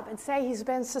me up and say he's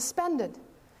been suspended.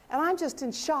 And I'm just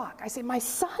in shock. I say, my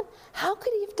son? How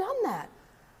could he have done that?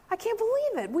 I can't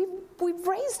believe it. We've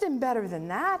raised him better than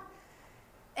that.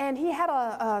 And he had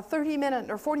a 30-minute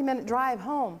or 40-minute drive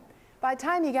home. By the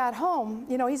time he got home,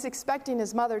 he's expecting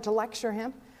his mother to lecture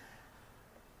him.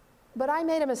 But I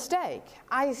made a mistake.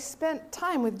 I spent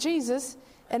time with Jesus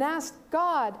and asked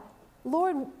God,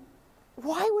 Lord,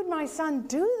 why would my son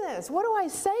do this? What do I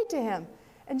say to him?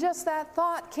 And just that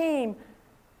thought came,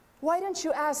 why don't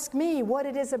you ask me what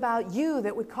it is about you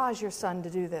that would cause your son to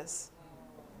do this?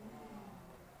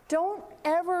 Don't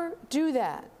ever do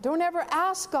that. Don't ever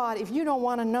ask God if you don't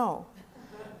want to know.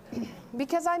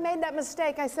 Because I made that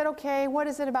mistake. I said, okay, what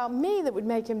is it about me that would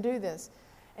make him do this?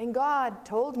 And God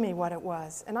told me what it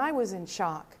was, and I was in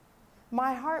shock.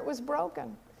 My heart was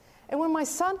broken. And when my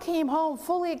son came home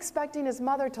fully expecting his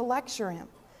mother to lecture him,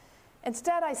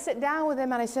 instead I sit down with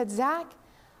him and I said, Zach,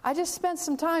 I just spent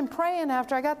some time praying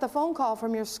after I got the phone call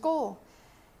from your school.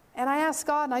 And I asked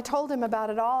God, and I told him about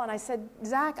it all, and I said,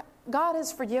 Zach, God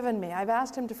has forgiven me. I've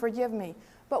asked him to forgive me.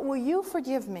 But will you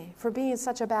forgive me for being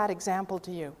such a bad example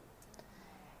to you?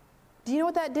 Do you know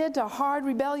what that did to a hard,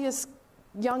 rebellious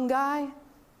young guy?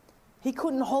 He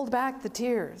couldn't hold back the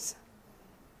tears.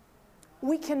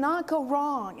 We cannot go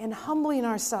wrong in humbling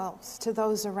ourselves to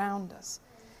those around us.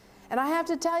 And I have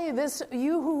to tell you this,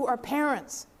 you who are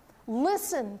parents,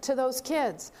 listen to those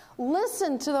kids.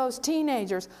 Listen to those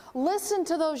teenagers. Listen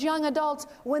to those young adults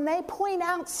when they point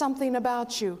out something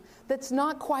about you that's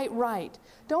not quite right.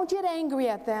 Don't get angry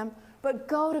at them, but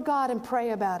go to God and pray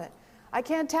about it. I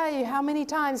can't tell you how many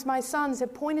times my sons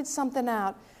have pointed something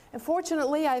out, and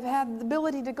fortunately I've had the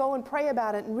ability to go and pray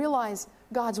about it and realize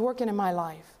God's working in my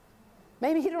life.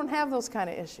 Maybe you don't have those kind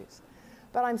of issues,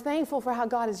 but I'm thankful for how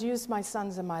God has used my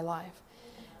sons in my life.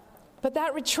 But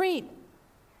that retreat,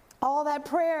 all that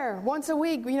prayer, once a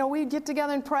week, we get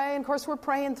together and pray. And of course, we're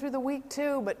praying through the week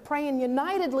too, but praying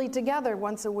unitedly together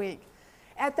once a week.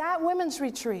 At that women's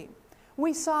retreat,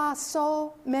 we saw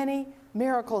so many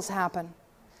miracles happen.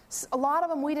 A lot of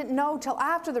them we didn't know till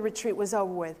after the retreat was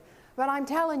over with. But I'm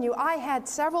telling you, I had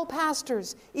several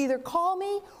pastors either call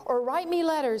me or write me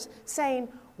letters saying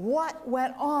what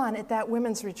went on at that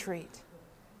women's retreat.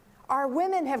 Our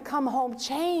women have come home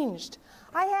changed.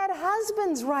 I had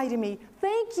husbands writing me,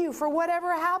 thank you for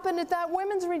whatever happened at that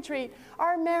women's retreat.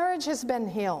 Our marriage has been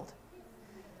healed.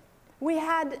 We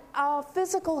had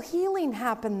physical healing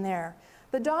happen there.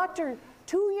 The doctor,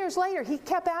 2 years later, he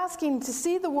kept asking to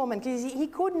see the woman because he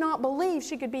could not believe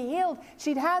she could be healed.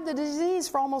 She'd had the disease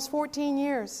for almost 14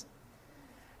 years.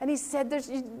 And he said, this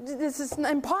is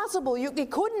impossible.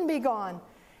 It couldn't be gone.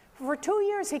 For 2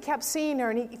 years, he kept seeing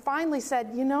her, and he finally said,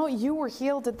 you were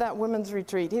healed at that women's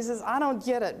retreat. He says, I don't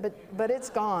get it, but it's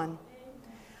gone.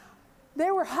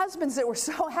 There were husbands that were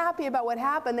so happy about what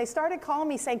happened. They started calling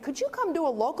me saying, could you come do a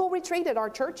local retreat at our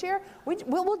church here?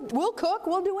 We'll cook,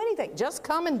 we'll do anything. Just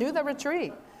come and do the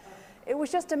retreat. It was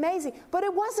just amazing. But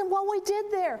it wasn't what we did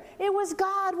there. It was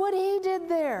God, what He did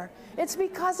there. It's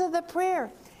because of the prayer.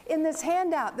 In this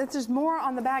handout, there's more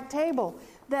on the back table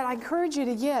that I encourage you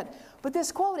to get. But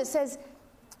this quote, it says,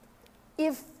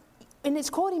 and it's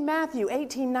quoting Matthew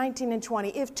 18, 19, and 20.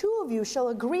 If two of you shall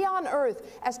agree on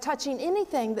earth as touching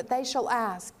anything that they shall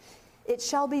ask, it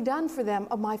shall be done for them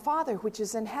of my Father which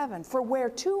is in heaven. For where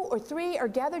 2 or 3 are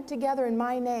gathered together in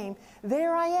my name,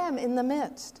 there I am in the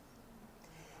midst.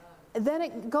 Then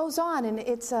it goes on, and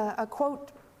it's a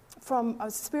quote from a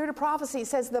Spirit of Prophecy. It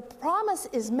says, the promise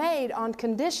is made on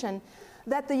condition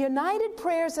that the united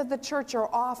prayers of the church are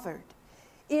offered.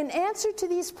 In answer to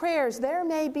these prayers, there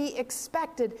may be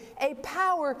expected a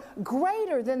power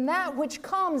greater than that which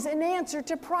comes in answer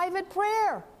to private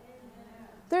prayer.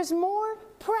 There's more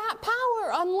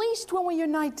power unleashed when we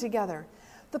unite together.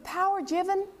 The power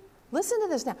given, listen to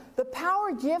this now, the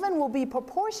power given will be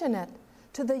proportionate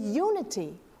to the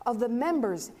unity of the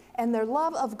members and their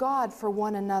love of God for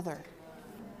one another.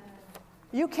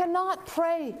 You cannot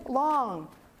pray long,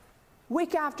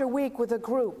 week after week with a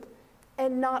group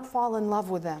and not fall in love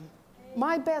with them.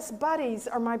 My best buddies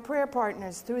are my prayer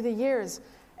partners through the years.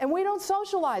 And we don't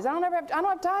socialize. I don't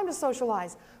have time to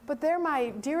socialize. But they're my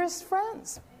dearest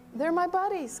friends. They're my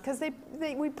buddies because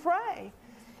we pray.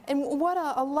 And what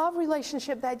a love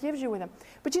relationship that gives you with them.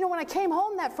 But you know, when I came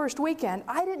home that first weekend,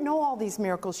 I didn't know all these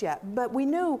miracles yet. But we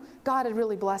knew God had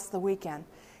really blessed the weekend.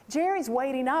 Jerry's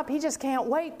waiting up. He just can't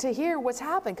wait to hear what's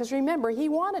happened. Because remember, he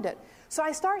wanted it. So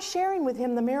I start sharing with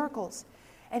him the miracles.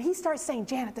 And he starts saying,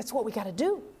 Janet, that's what we got to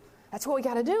do. That's what we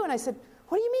got to do. And I said,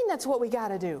 what do you mean that's what we got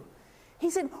to do? He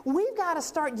said, we've got to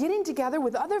start getting together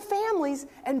with other families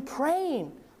and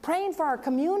praying for our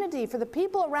community, for the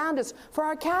people around us, for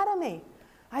our academy.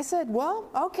 I said, well,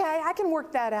 okay, I can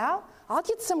work that out. I'll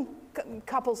get some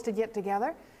couples to get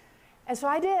together. And so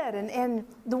I did. And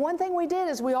the one thing we did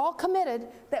is we all committed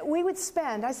that we would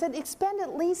spend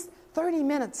at least 30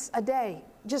 minutes a day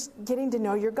just getting to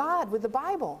know your God with the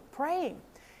Bible, praying.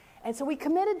 And so we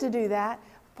committed to do that.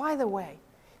 By the way,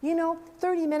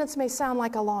 30 minutes may sound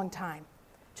like a long time.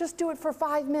 Just do it for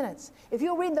 5 minutes. If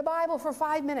you'll read the Bible for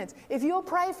 5 minutes, if you'll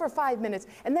pray for 5 minutes,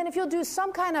 and then if you'll do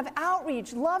some kind of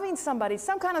outreach, loving somebody,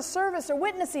 some kind of service or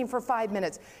witnessing for 5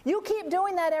 minutes, you keep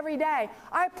doing that every day,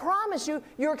 I promise you,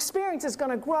 your experience is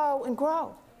going to grow and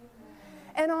grow.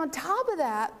 And on top of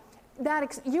that,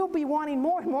 you'll be wanting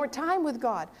more and more time with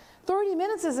God. 30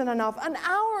 minutes isn't enough. An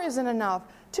hour isn't enough.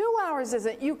 2 hours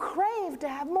isn't. You crave to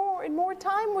have more and more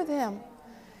time with Him.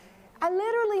 I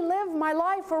literally live my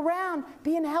life around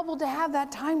being able to have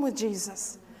that time with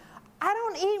Jesus. I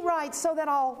don't eat right so that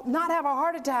I'll not have a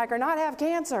heart attack or not have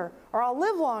cancer or I'll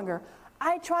live longer.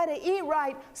 I try to eat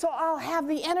right so I'll have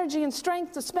the energy and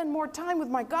strength to spend more time with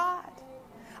my God.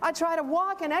 I try to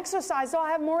walk and exercise so I'll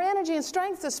have more energy and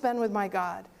strength to spend with my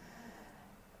God.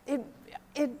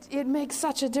 It makes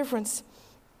such a difference.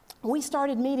 We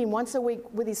started meeting once a week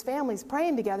with these families,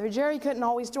 praying together. Jerry couldn't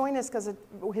always join us because of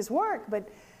his work, but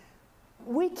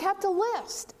we kept a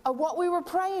list of what we were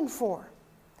praying for.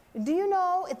 Do you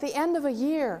know, at the end of a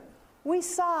year, we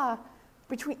saw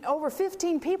between over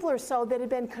 15 people or so that had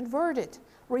been converted,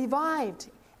 revived.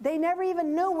 They never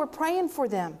even knew we're praying for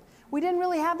them. We didn't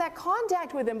really have that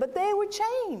contact with them, but they were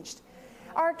changed.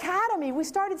 Our academy, we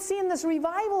started seeing this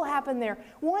revival happen there.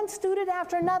 One student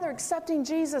after another accepting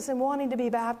Jesus and wanting to be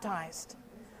baptized.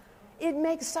 It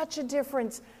makes such a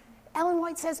difference. Ellen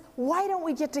White says, why don't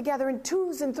we get together in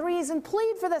 2s and 3s and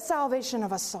plead for the salvation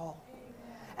of a soul?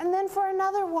 And then for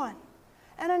another one,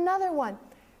 and another one.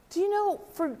 Do you know,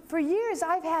 for years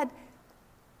I've had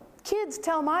kids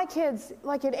tell my kids,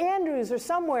 like at Andrews or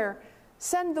somewhere,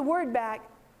 send the word back,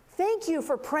 thank you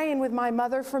for praying with my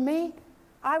mother for me.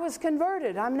 I was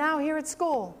converted. I'm now here at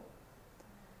school.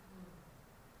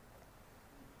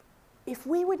 If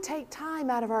we would take time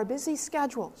out of our busy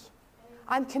schedules,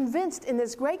 I'm convinced in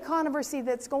this great controversy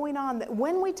that's going on that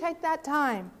when we take that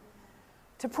time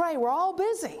to pray, we're all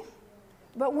busy,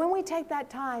 but when we take that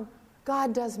time,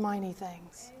 God does mighty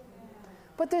things.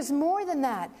 But there's more than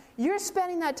that. You're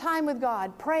spending that time with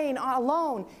God, praying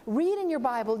alone, reading your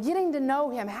Bible, getting to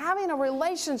know Him, having a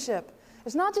relationship.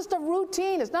 It's not just a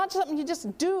routine. It's not something you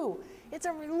just do. It's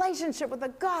a relationship with the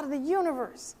God of the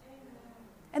universe.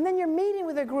 And then you're meeting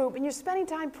with a group and you're spending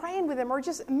time praying with them or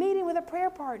just meeting with a prayer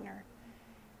partner.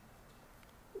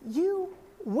 You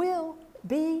will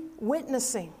be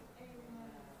witnessing.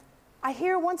 I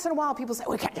hear once in a while people say,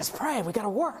 we can't just pray, we got to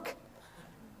work.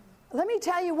 Let me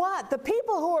tell you what, the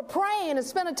people who are praying and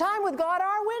spending time with God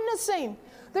are witnessing.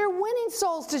 They're winning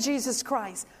souls to Jesus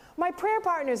Christ. My prayer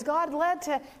partners, God led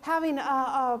to having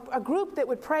a group that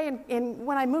would pray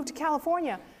when I moved to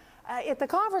California at the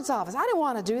conference office. I didn't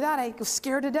want to do that. I was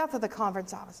scared to death of the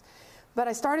conference office. But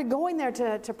I started going there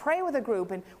to pray with a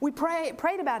group, and we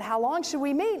prayed about how long should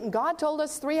we meet, and God told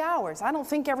us 3 hours. I don't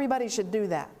think everybody should do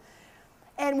that.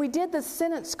 And we did the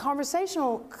sentence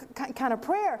conversational kind of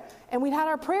prayer, and we had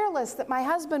our prayer list that my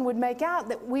husband would make out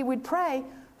that we would pray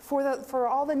for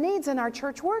all the needs in our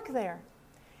church work there.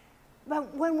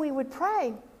 But when we would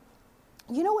pray,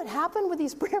 you know what happened with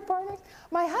these prayer partners?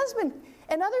 My husband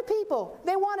and other people,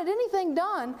 they wanted anything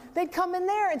done, they'd come in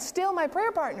there and steal my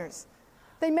prayer partners.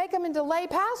 They make them into lay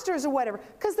pastors or whatever,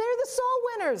 because they're the soul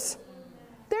winners.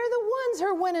 They're the ones who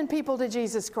are winning people to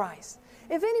Jesus Christ.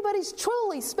 If anybody's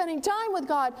truly spending time with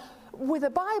God, with the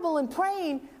Bible and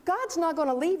praying, God's not going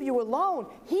to leave you alone.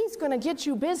 He's going to get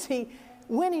you busy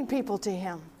winning people to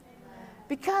Him.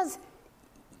 Because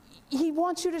He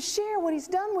wants you to share what He's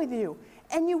done with you.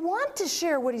 And you want to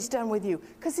share what He's done with you.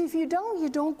 Because if you don't, you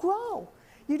don't grow.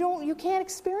 You can't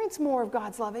experience more of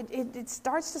God's love. It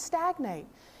starts to stagnate.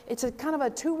 It's a kind of a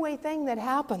two-way thing that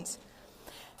happens.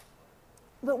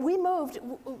 But we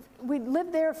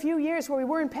lived there a few years where we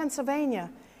were in Pennsylvania.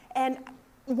 And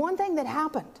one thing that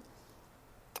happened,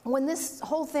 when this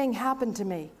whole thing happened to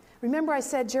me, remember I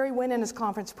said Jerry Winnan is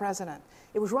conference president.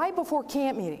 It was right before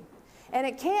camp meeting. And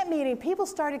at camp meeting, people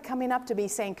started coming up to me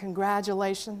saying,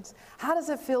 congratulations. How does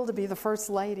it feel to be the first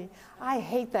lady? I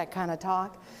hate that kind of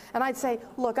talk. And I'd say,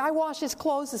 look, I wash his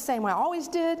clothes the same way I always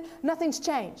did. Nothing's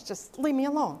changed. Just leave me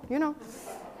alone, you know.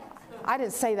 I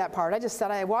didn't say that part. I just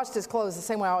said I washed his clothes the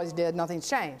same way I always did. Nothing's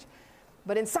changed.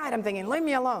 But inside I'm thinking, leave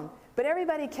me alone. But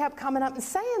everybody kept coming up and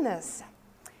saying this.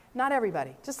 Not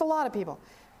everybody, just a lot of people.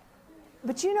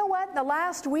 But you know what? The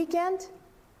last weekend,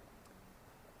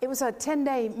 it was a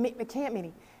 10-day camp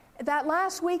meeting. That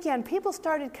last weekend, people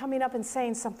started coming up and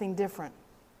saying something different.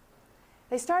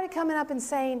 They started coming up and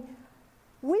saying,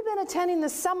 we've been attending the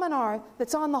seminar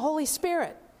that's on the Holy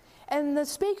Spirit. And the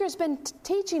speaker's been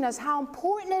teaching us how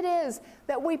important it is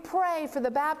that we pray for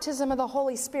the baptism of the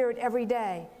Holy Spirit every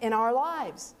day in our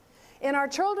lives, in our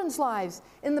children's lives,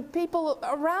 in the people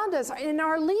around us, in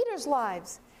our leaders'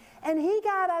 lives. And he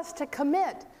got us to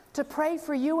commit to pray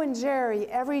for you and Jerry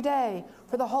every day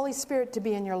for the Holy Spirit to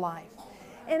be in your life.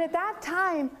 And at that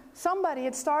time, somebody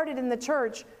had started in the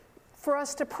church for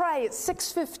us to pray at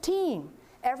 6:15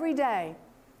 every day.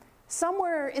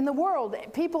 Somewhere in the world,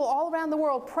 people all around the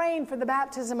world praying for the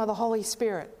baptism of the Holy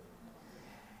Spirit.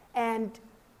 And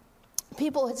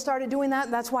people had started doing that,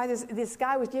 and that's why this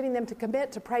guy was getting them to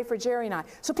commit to pray for Jerry and I.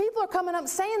 So people are coming up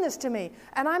saying this to me,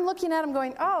 and I'm looking at them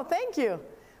going, oh, thank you.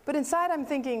 But inside I'm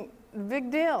thinking, big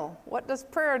deal. What does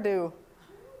prayer do?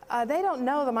 They don't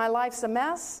know that my life's a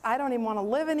mess. I don't even want to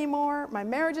live anymore. My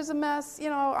marriage is a mess. You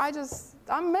know,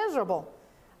 I'm miserable.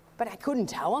 But I couldn't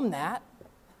tell them that.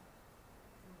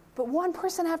 But one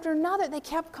person after another, they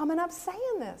kept coming up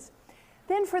saying this.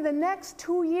 Then for the next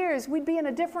 2 years, we'd be in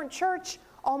a different church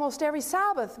almost every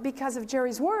Sabbath because of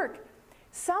Jerry's work.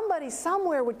 Somebody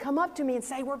somewhere would come up to me and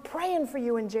say, we're praying for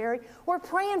you and Jerry. We're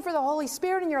praying for the Holy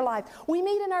Spirit in your life. We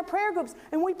meet in our prayer groups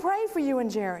and we pray for you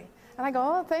and Jerry. And I go,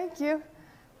 oh, thank you.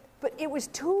 But it was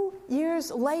 2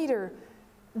 years later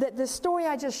that the story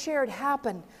I just shared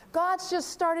happened. God's just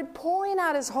started pouring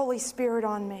out His Holy Spirit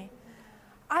on me.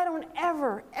 I don't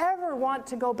ever, ever want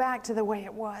to go back to the way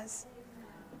it was.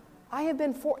 I have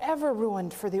been forever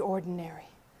ruined for the ordinary.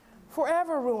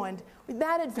 Forever ruined. With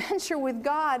that adventure with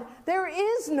God, there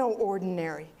is no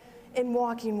ordinary in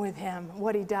walking with Him,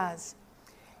 what He does.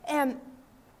 And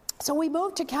so we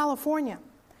moved to California,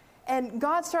 and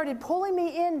God started pulling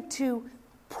me into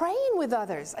praying with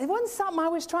others. It wasn't something I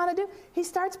was trying to do. He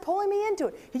starts pulling me into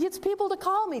it. He gets people to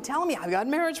call me, telling me I've got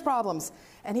marriage problems.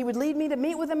 And he would lead me to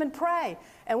meet with them and pray.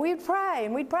 And we'd pray,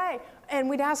 and we'd pray. And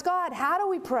we'd ask God, how do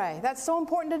we pray? That's so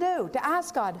important to do, to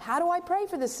ask God, how do I pray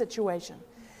for this situation?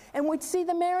 And we'd see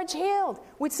the marriage healed.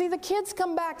 We'd see the kids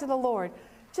come back to the Lord.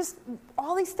 Just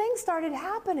all these things started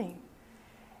happening.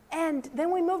 And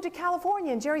then we moved to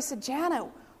California, and Jerry said, Janet,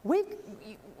 we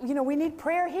need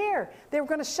prayer here. They were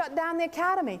going to shut down the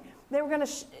academy. They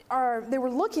were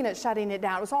looking at shutting it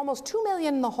down. It was almost $2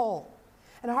 million in the hole,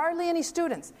 and hardly any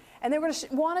students. And they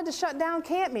wanted to shut down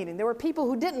camp meeting. There were people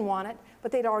who didn't want it,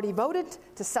 but they'd already voted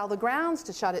to sell the grounds,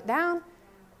 to shut it down.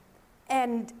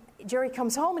 And Jerry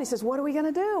comes home and he says, what are we going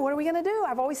to do? What are we going to do?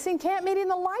 I've always seen camp meeting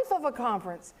the life of a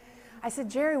conference. I said,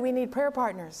 Jerry, we need prayer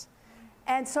partners.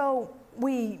 And so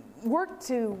we worked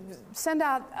to send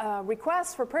out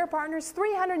requests for prayer partners.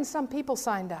 300 and some people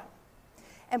signed up.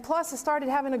 And plus I started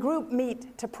having a group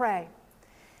meet to pray.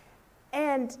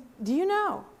 And do you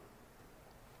know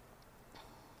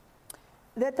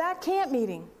that camp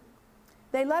meeting,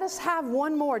 they let us have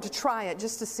one more to try it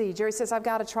just to see. Jerry says, I've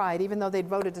got to try it, even though they'd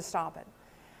voted to stop it.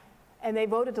 And they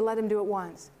voted to let him do it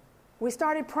once. We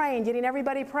started praying, getting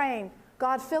everybody praying.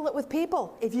 God, fill it with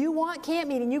people. If you want camp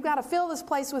meeting, you've got to fill this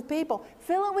place with people.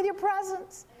 Fill it with your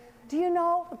presence. Do you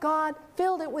know God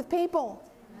filled it with people?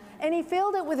 And He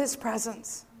filled it with His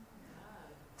presence.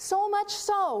 So much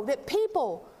so that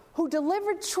people who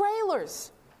delivered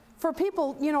trailers for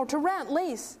people, to rent,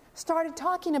 lease, started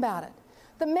talking about it.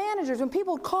 The managers, when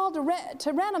people called to rent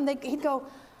them, he'd go,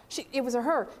 it was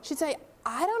her, she'd say,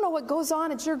 I don't know what goes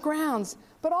on at your grounds,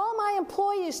 but all my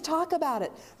employees talk about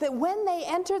it, that when they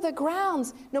enter the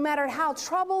grounds, no matter how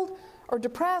troubled or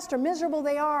depressed or miserable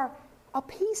they are, a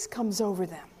peace comes over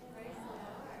them.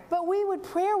 But we would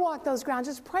prayer walk those grounds,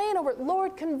 just praying over it.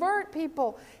 Lord, convert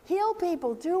people, heal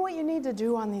people, do what you need to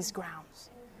do on these grounds.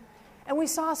 And we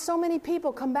saw so many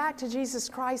people come back to Jesus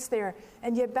Christ there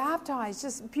and get baptized.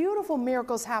 Just beautiful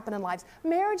miracles happen in lives.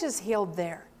 Marriages healed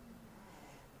there.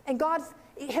 And God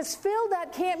has filled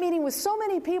that camp meeting with so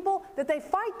many people that they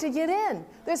fight to get in.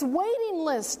 There's waiting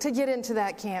lists to get into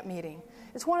that camp meeting.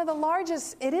 It's one of the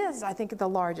largest, it is, I think, the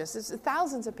largest. It's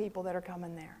thousands of people that are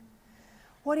coming there.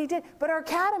 What he did. But our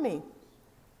academy,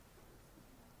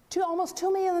 almost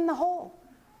 2 million in the hole.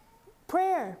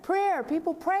 Prayer,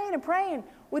 people praying and praying.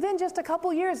 Within just a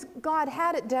couple years, God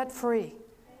had it debt-free.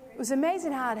 It was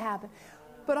amazing how it happened.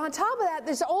 But on top of that,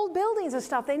 there's old buildings and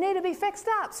stuff. They need to be fixed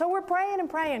up. So we're praying and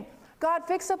praying. God,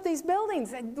 fix up these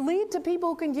buildings and lead to people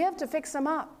who can give to fix them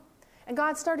up. And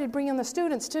God started bringing the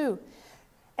students too.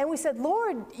 And we said,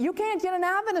 Lord, you can't get an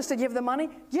Adventist to give the money.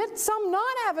 Get some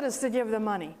non-Adventists to give the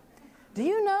money. Do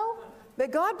you know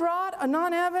that God brought a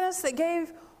non-Adventist that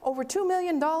gave over $2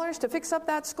 million to fix up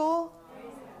that school?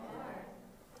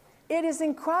 It is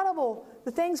incredible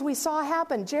the things we saw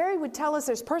happen. Jerry would tell us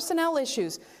there's personnel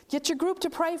issues. Get your group to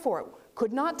pray for it.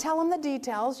 Could not tell them the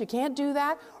details. You can't do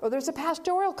that. Or there's a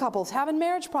pastoral couples having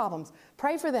marriage problems.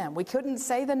 Pray for them. We couldn't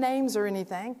say the names or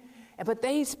anything. But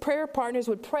these prayer partners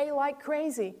would pray like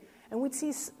crazy. And we'd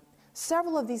see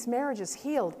several of these marriages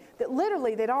healed that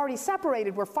literally they'd already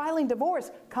separated, were filing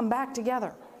divorce, come back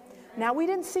together. Now, we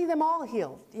didn't see them all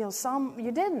healed. Some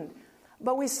you didn't.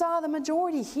 But we saw the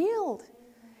majority healed.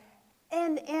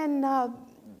 And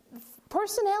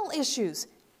personnel issues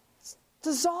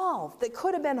dissolved that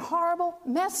could have been horrible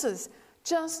messes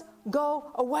just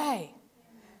go away.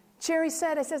 Jerry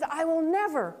said, I will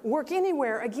never work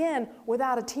anywhere again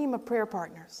without a team of prayer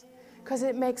partners because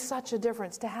it makes such a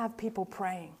difference to have people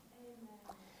praying.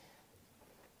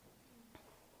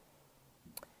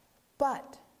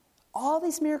 But all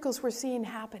these miracles we're seeing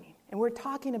happening, and we're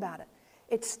talking about it,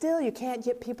 it's still you can't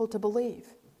get people to believe.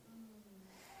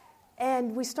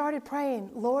 And we started praying,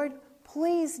 Lord,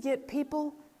 please get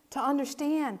people to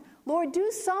understand. Lord,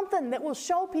 do something that will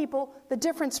show people the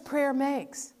difference prayer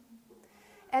makes.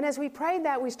 And as we prayed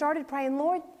that, we started praying,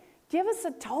 Lord, give us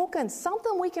a token,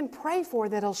 something we can pray for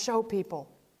that'll show people.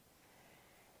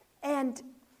 And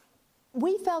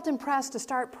we felt impressed to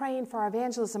start praying for our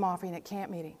evangelism offering at camp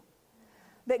meeting.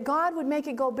 That God would make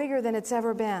it go bigger than it's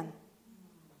ever been.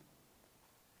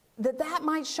 That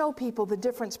might show people the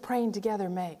difference praying together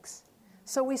makes.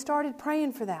 So we started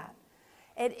praying for that.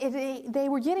 They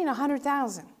were getting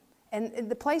 $100,000. And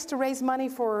the place to raise money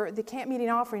for the camp meeting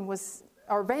offering was,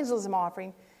 our evangelism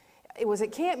offering, it was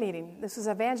at camp meeting. This was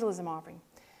evangelism offering.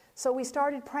 So we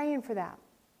started praying for that.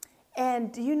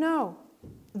 And do you know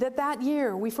that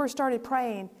year we first started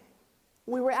praying,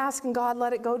 we were asking God,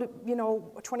 let it go to,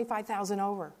 25,000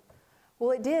 over.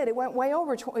 Well, it did. It went way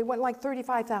over. It went like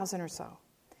 35,000 or so.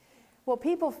 Well,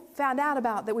 people found out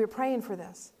about that we were praying for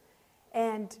this.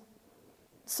 And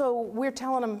so we're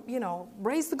telling them,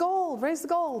 raise the goal.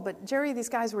 But Jerry, these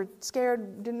guys were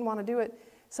scared, didn't want to do it.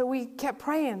 So we kept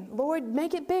praying, Lord,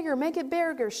 make it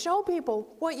bigger. Show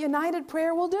people what united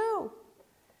prayer will do.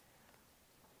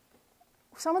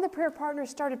 Some of the prayer partners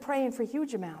started praying for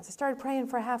huge amounts. They started praying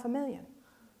for $500,000.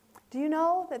 Do you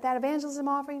know that evangelism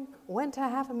offering went to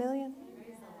 $500,000?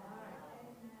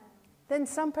 Then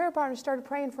some prayer partners started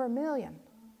praying for $1 million.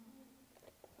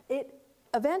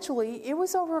 Eventually, it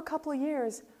was over a couple of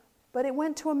years, but it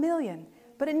went to $1 million.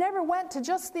 But it never went to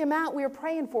just the amount we were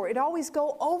praying for. It'd always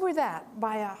go over that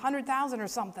by 100,000 or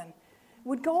something. It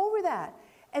would go over that.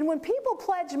 And when people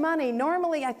pledge money,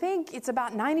 normally I think it's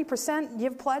about 90%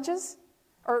 give pledges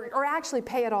or actually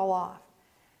pay it all off.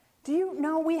 Do you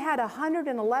know we had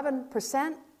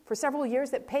 111% for several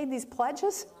years that paid these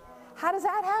pledges? How does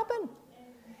that happen?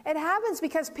 It happens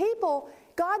because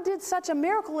God did such a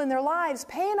miracle in their lives,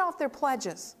 paying off their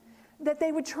pledges, that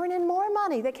they would turn in more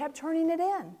money. They kept turning it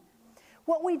in.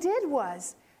 What we did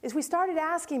is we started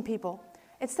asking people,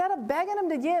 instead of begging them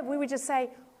to give, we would just say,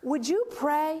 would you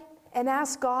pray and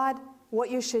ask God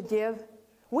what you should give?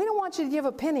 We don't want you to give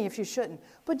a penny if you shouldn't,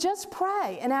 but just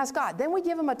pray and ask God. Then we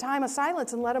give them a time of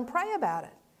silence and let them pray about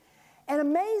it. And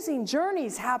amazing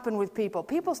journeys happen with people.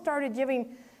 People started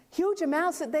giving huge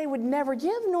amounts that they would never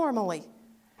give normally.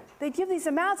 They'd give these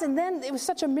amounts, and then it was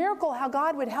such a miracle how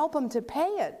God would help them to pay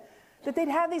it, that they'd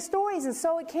have these stories. And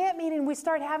so at camp meeting, we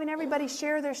started having everybody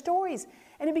share their stories.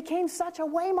 And it became such a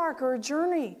waymarker, a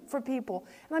journey for people.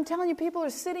 And I'm telling you, people are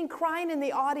sitting crying in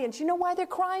the audience. You know why they're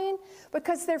crying?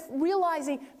 Because they're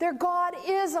realizing their God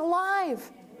is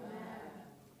alive. Amen.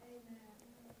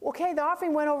 Okay, the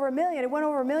offering went over $1 million. It went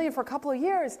over $1 million for a couple of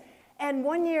years. And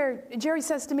one year, Jerry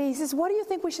says to me, he says, what do you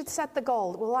think we should set the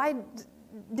goal? Well, I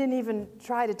didn't even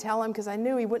try to tell him because I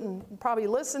knew he wouldn't probably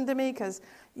listen to me because,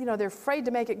 they're afraid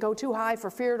to make it go too high for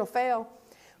fear it'll fail.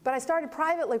 But I started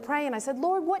privately praying. I said,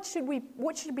 Lord, what should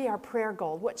be our prayer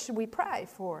goal? What should we pray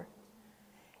for?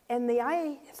 And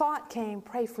the thought came,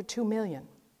 pray for 2 million.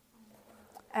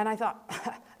 And I thought,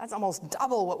 that's almost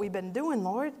double what we've been doing,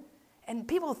 Lord. And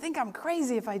people think I'm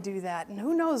crazy if I do that. And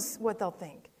who knows what they'll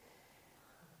think.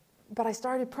 But I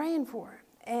started praying for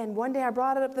it. And one day I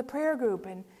brought it up to the prayer group.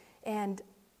 And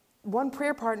one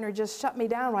prayer partner just shut me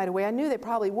down right away. I knew they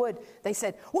probably would. They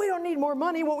said, we don't need more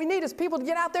money. What we need is people to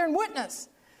get out there and witness.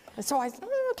 And so I said,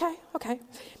 okay.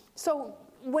 So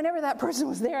whenever that person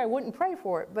was there, I wouldn't pray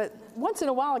for it. But once in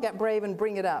a while, I got brave and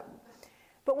bring it up.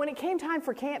 But when it came time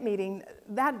for camp meeting,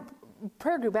 that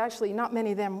prayer group, actually, not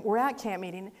many of them were at camp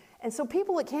meeting. And so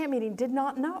people at camp meeting did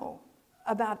not know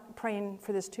about praying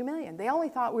for this 2 million. They only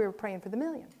thought we were praying for the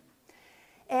million.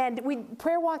 And we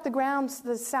prayer walked the grounds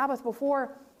the Sabbath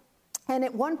before. And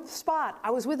at one spot,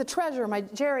 I was with a treasurer,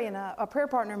 Jerry, and a prayer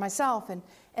partner, myself.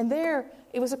 And there,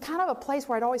 it was a kind of a place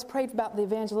where I'd always prayed about the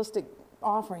evangelistic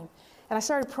offering. And I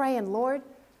started praying, Lord,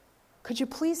 could you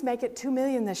please make it 2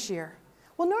 million this year?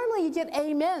 Well, normally you get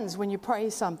amens when you pray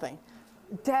something.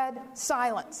 Dead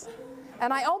silence.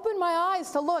 And I opened my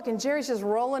eyes to look, and Jerry's just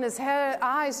rolling his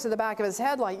eyes to the back of his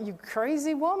head like, you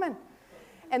crazy woman.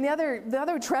 And the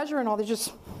other treasurer and all, they're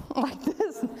just like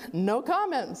this, no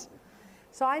comments.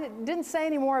 So I didn't say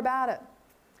any more about it.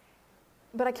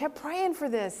 But I kept praying for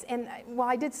this. And,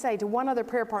 I did say to one other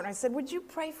prayer partner, I said, would you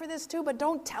pray for this too? But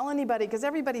don't tell anybody because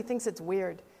everybody thinks it's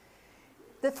weird.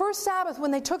 The first Sabbath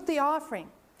when they took the offering,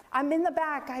 I'm in the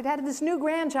back. I'd had this new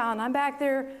grandchild, and I'm back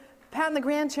there patting the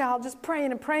grandchild, just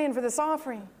praying and praying for this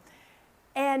offering.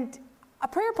 And a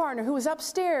prayer partner who was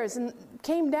upstairs and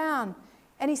came down,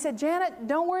 and he said, Janet,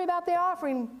 don't worry about the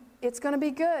offering. It's going to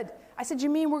be good. I said, you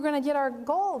mean we're going to get our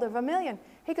gold of $1 million?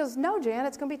 He goes, no, Janet,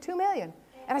 it's going to be 2 million.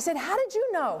 And I said, how did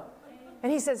you know?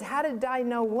 And he says, how did I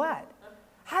know what?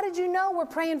 How did you know we're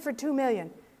praying for 2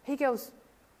 million? He goes,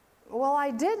 well,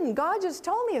 I didn't. God just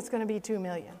told me it's going to be 2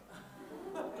 million.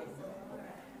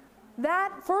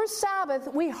 That first Sabbath,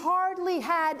 we hardly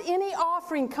had any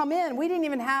offering come in. We didn't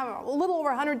even have a little over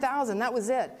 100,000. That was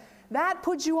it. That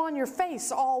puts you on your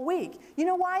face all week. You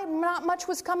know why not much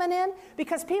was coming in?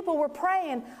 Because people were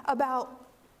praying about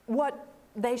what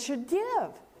they should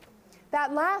give.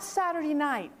 That last Saturday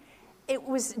night,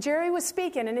 Jerry was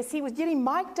speaking, and as he was getting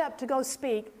mic'd up to go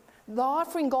speak, the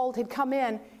offering gold had come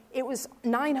in. It was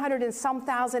 900 and some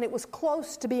thousand. It was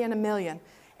close to being $1 million.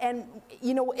 And,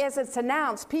 as it's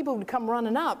announced, people would come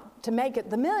running up to make it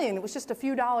the $1 million. It was just a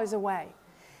few dollars away.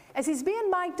 As he's being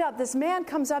mic'd up, this man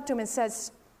comes up to him and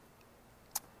says,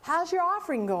 how's your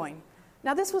offering going?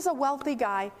 Now, this was a wealthy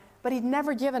guy, but he'd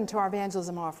never given to our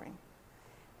evangelism offering,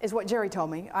 is what Jerry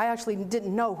told me. I actually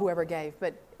didn't know whoever gave,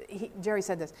 but Jerry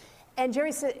said this. And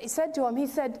Jerry said to him, he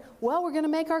said, well, we're going to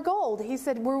make our gold. He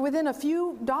said, we're within a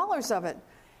few dollars of it,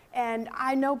 and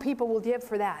I know people will give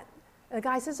for that. And the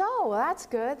guy says, oh, well, that's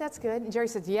good, that's good. And Jerry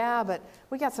says, yeah, but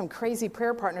we got some crazy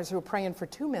prayer partners who are praying for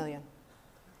 2 million.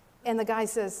 And the guy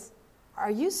says, are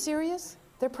you serious?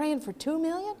 They're praying for 2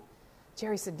 million?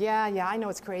 Jerry said, yeah, I know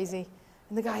it's crazy.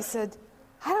 And the guy said,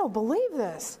 I don't believe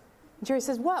this. And Jerry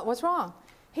says, what's wrong?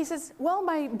 He says, well,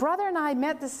 my brother and I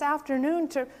met this afternoon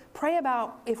to pray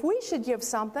about if we should give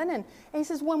something. And he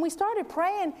says, when we started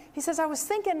praying, he says, I was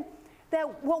thinking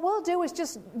that what we'll do is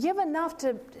just give enough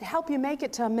to help you make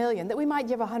it to 1 million, that we might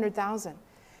give 100,000.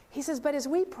 He says, but as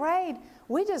we prayed,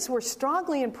 we just were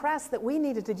strongly impressed that we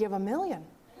needed to give 1 million.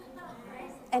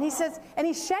 And he says, and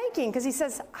he's shaking because he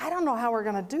says, I don't know how we're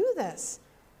going to do this.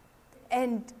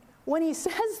 And when he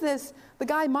says this, the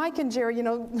guy, Mike and Jerry,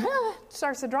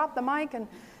 starts to drop the mic, and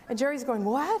Jerry's going,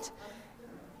 what?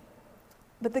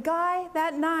 But the guy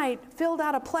that night filled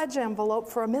out a pledge envelope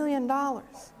for $1 million.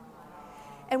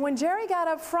 And when Jerry got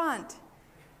up front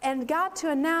and got to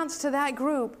announce to that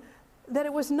group that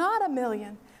it was not 1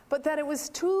 million, but that it was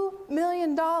 $2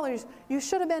 million, you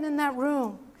should have been in that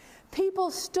room.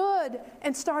 People stood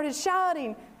and started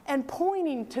shouting and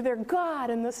pointing to their God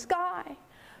in the sky,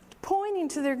 pointing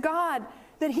to their God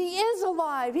that He is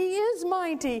alive, He is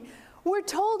mighty. We're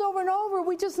told over and over,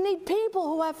 we just need people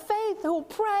who have faith, who will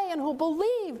pray, and who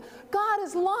believe. God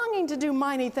is longing to do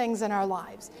mighty things in our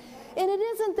lives. And it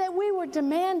isn't that we were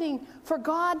demanding for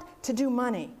God to do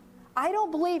money. I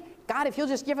don't believe, God, if you'll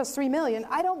just give us 3 million,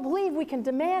 I don't believe we can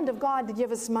demand of God to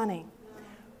give us money.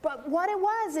 But what it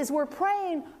was is we're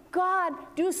praying, God,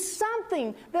 do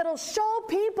something that'll show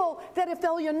people that if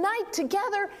they'll unite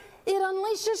together, it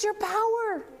unleashes your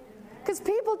power. Because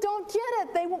people don't get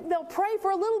it. They'll pray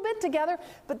for a little bit together,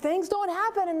 but things don't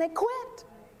happen and they quit.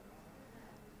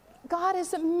 God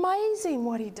is amazing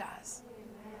what He does.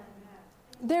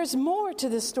 There's more to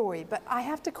this story, but I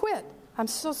have to quit.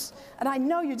 And I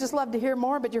know you just love to hear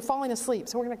more, but you're falling asleep,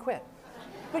 so we're going to quit.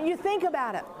 But you think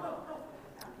about it.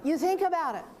 You think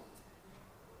about it.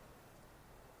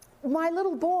 My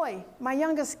little boy, my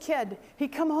youngest kid,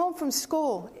 he'd come home from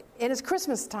school, and it's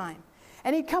Christmas time.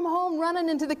 And he'd come home running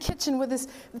into the kitchen with this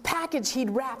package he'd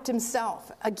wrapped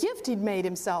himself, a gift he'd made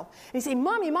himself. And he'd say,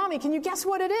 Mommy, can you guess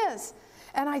what it is?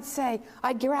 And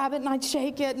I'd grab it and I'd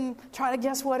shake it and try to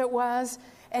guess what it was.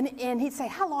 And he'd say,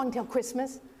 how long till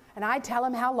Christmas? And I'd tell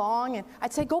him how long. And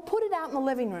I'd say, go put it out in the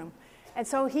living room. And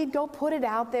so he'd go put it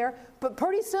out there. But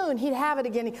pretty soon he'd have it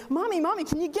again. Mommy,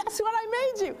 can you guess what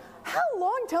I made you? How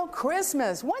long till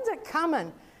Christmas? When's it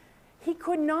coming? He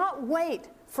could not wait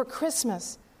for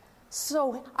Christmas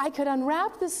so I could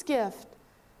unwrap this gift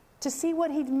to see what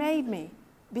He'd made me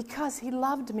because He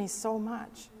loved me so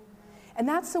much. And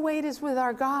that's the way it is with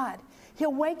our God.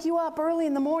 He'll wake you up early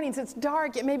in the mornings. It's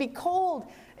dark. It may be cold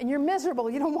and you're miserable.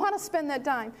 You don't want to spend that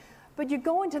time. But you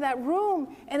go into that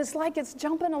room and it's like it's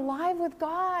jumping alive with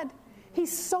God.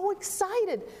 He's so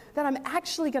excited that I'm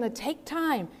actually going to take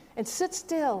time and sit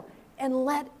still and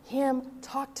let Him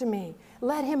talk to me.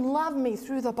 Let Him love me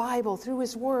through the Bible, through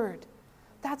His Word.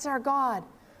 That's our God.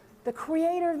 The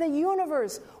Creator of the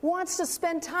universe wants to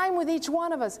spend time with each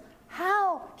one of us.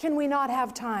 How can we not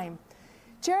have time?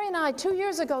 Jerry and I, 2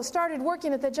 years ago, started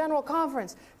working at the General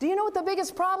Conference. Do you know what the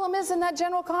biggest problem is in that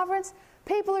General Conference?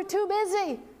 People are too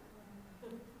busy.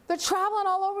 They're traveling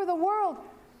all over the world.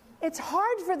 It's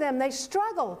hard for them. They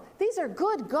struggle. These are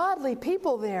good, godly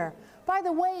people there. By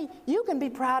the way, you can be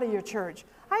proud of your church.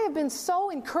 I have been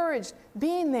so encouraged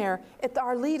being there at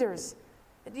our leaders.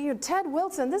 Ted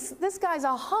Wilson, this guy's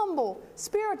a humble,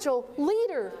 spiritual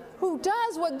leader who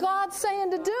does what God's saying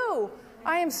to do.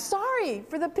 I am sorry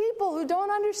for the people who don't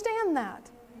understand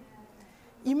that.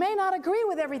 You may not agree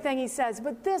with everything he says,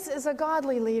 but this is a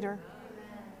godly leader.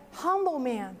 Humble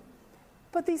man.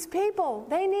 But these people,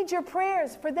 they need your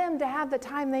prayers for them to have the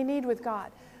time they need with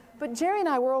God. But Jerry and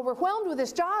I were overwhelmed with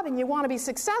this job, and you want to be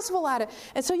successful at it.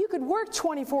 And so you could work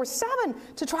 24/7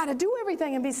 to try to do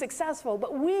everything and be successful.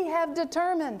 But we have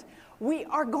determined we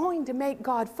are going to make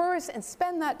God first and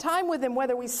spend that time with Him,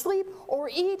 whether we sleep or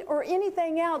eat or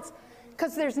anything else.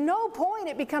 Because there's no point.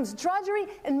 It becomes drudgery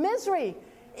and misery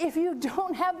if you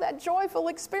don't have that joyful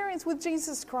experience with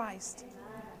Jesus Christ.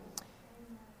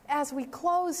 As we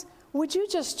close, would you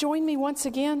just join me once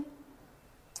again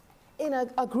in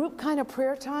a group kind of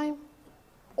prayer time?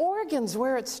 Oregon's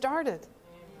where it started.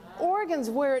 Oregon's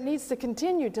where it needs to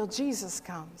continue till Jesus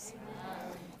comes.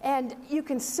 And you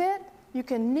can sit, you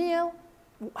can kneel,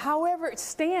 however,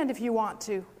 stand if you want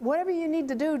to. Whatever you need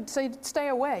to do to stay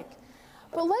awake.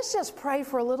 But let's just pray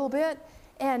for a little bit.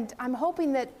 And I'm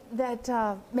hoping that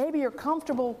maybe you're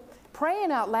comfortable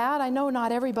praying out loud. I know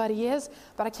not everybody is,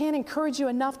 but I can't encourage you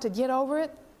enough to get over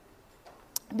it,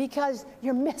 because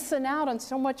you're missing out on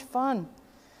so much fun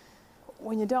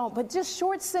when you don't. But just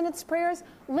short sentence prayers.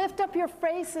 Lift up your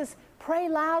faces. Pray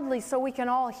loudly so we can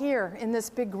all hear in this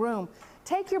big room.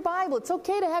 Take your Bible. It's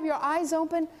okay to have your eyes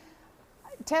open.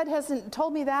 Ted hasn't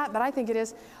told me that, but I think it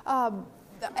is.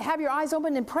 Have your eyes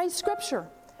open and pray Scripture.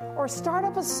 Or start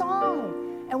up a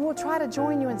song, and we'll try to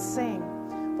join you and sing.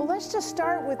 But let's just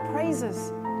start with praises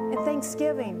and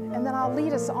thanksgiving, and then I'll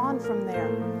lead us on from there.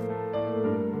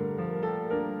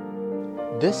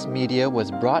 This media was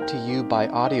brought to you by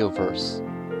Audioverse,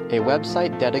 a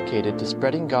website dedicated to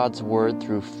spreading God's Word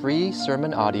through free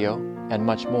sermon audio and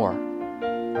much more.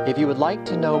 If you would like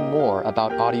to know more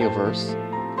about Audioverse,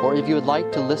 or if you would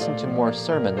like to listen to more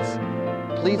sermons,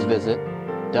 please visit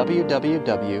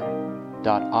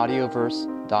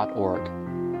www.audioverse.org.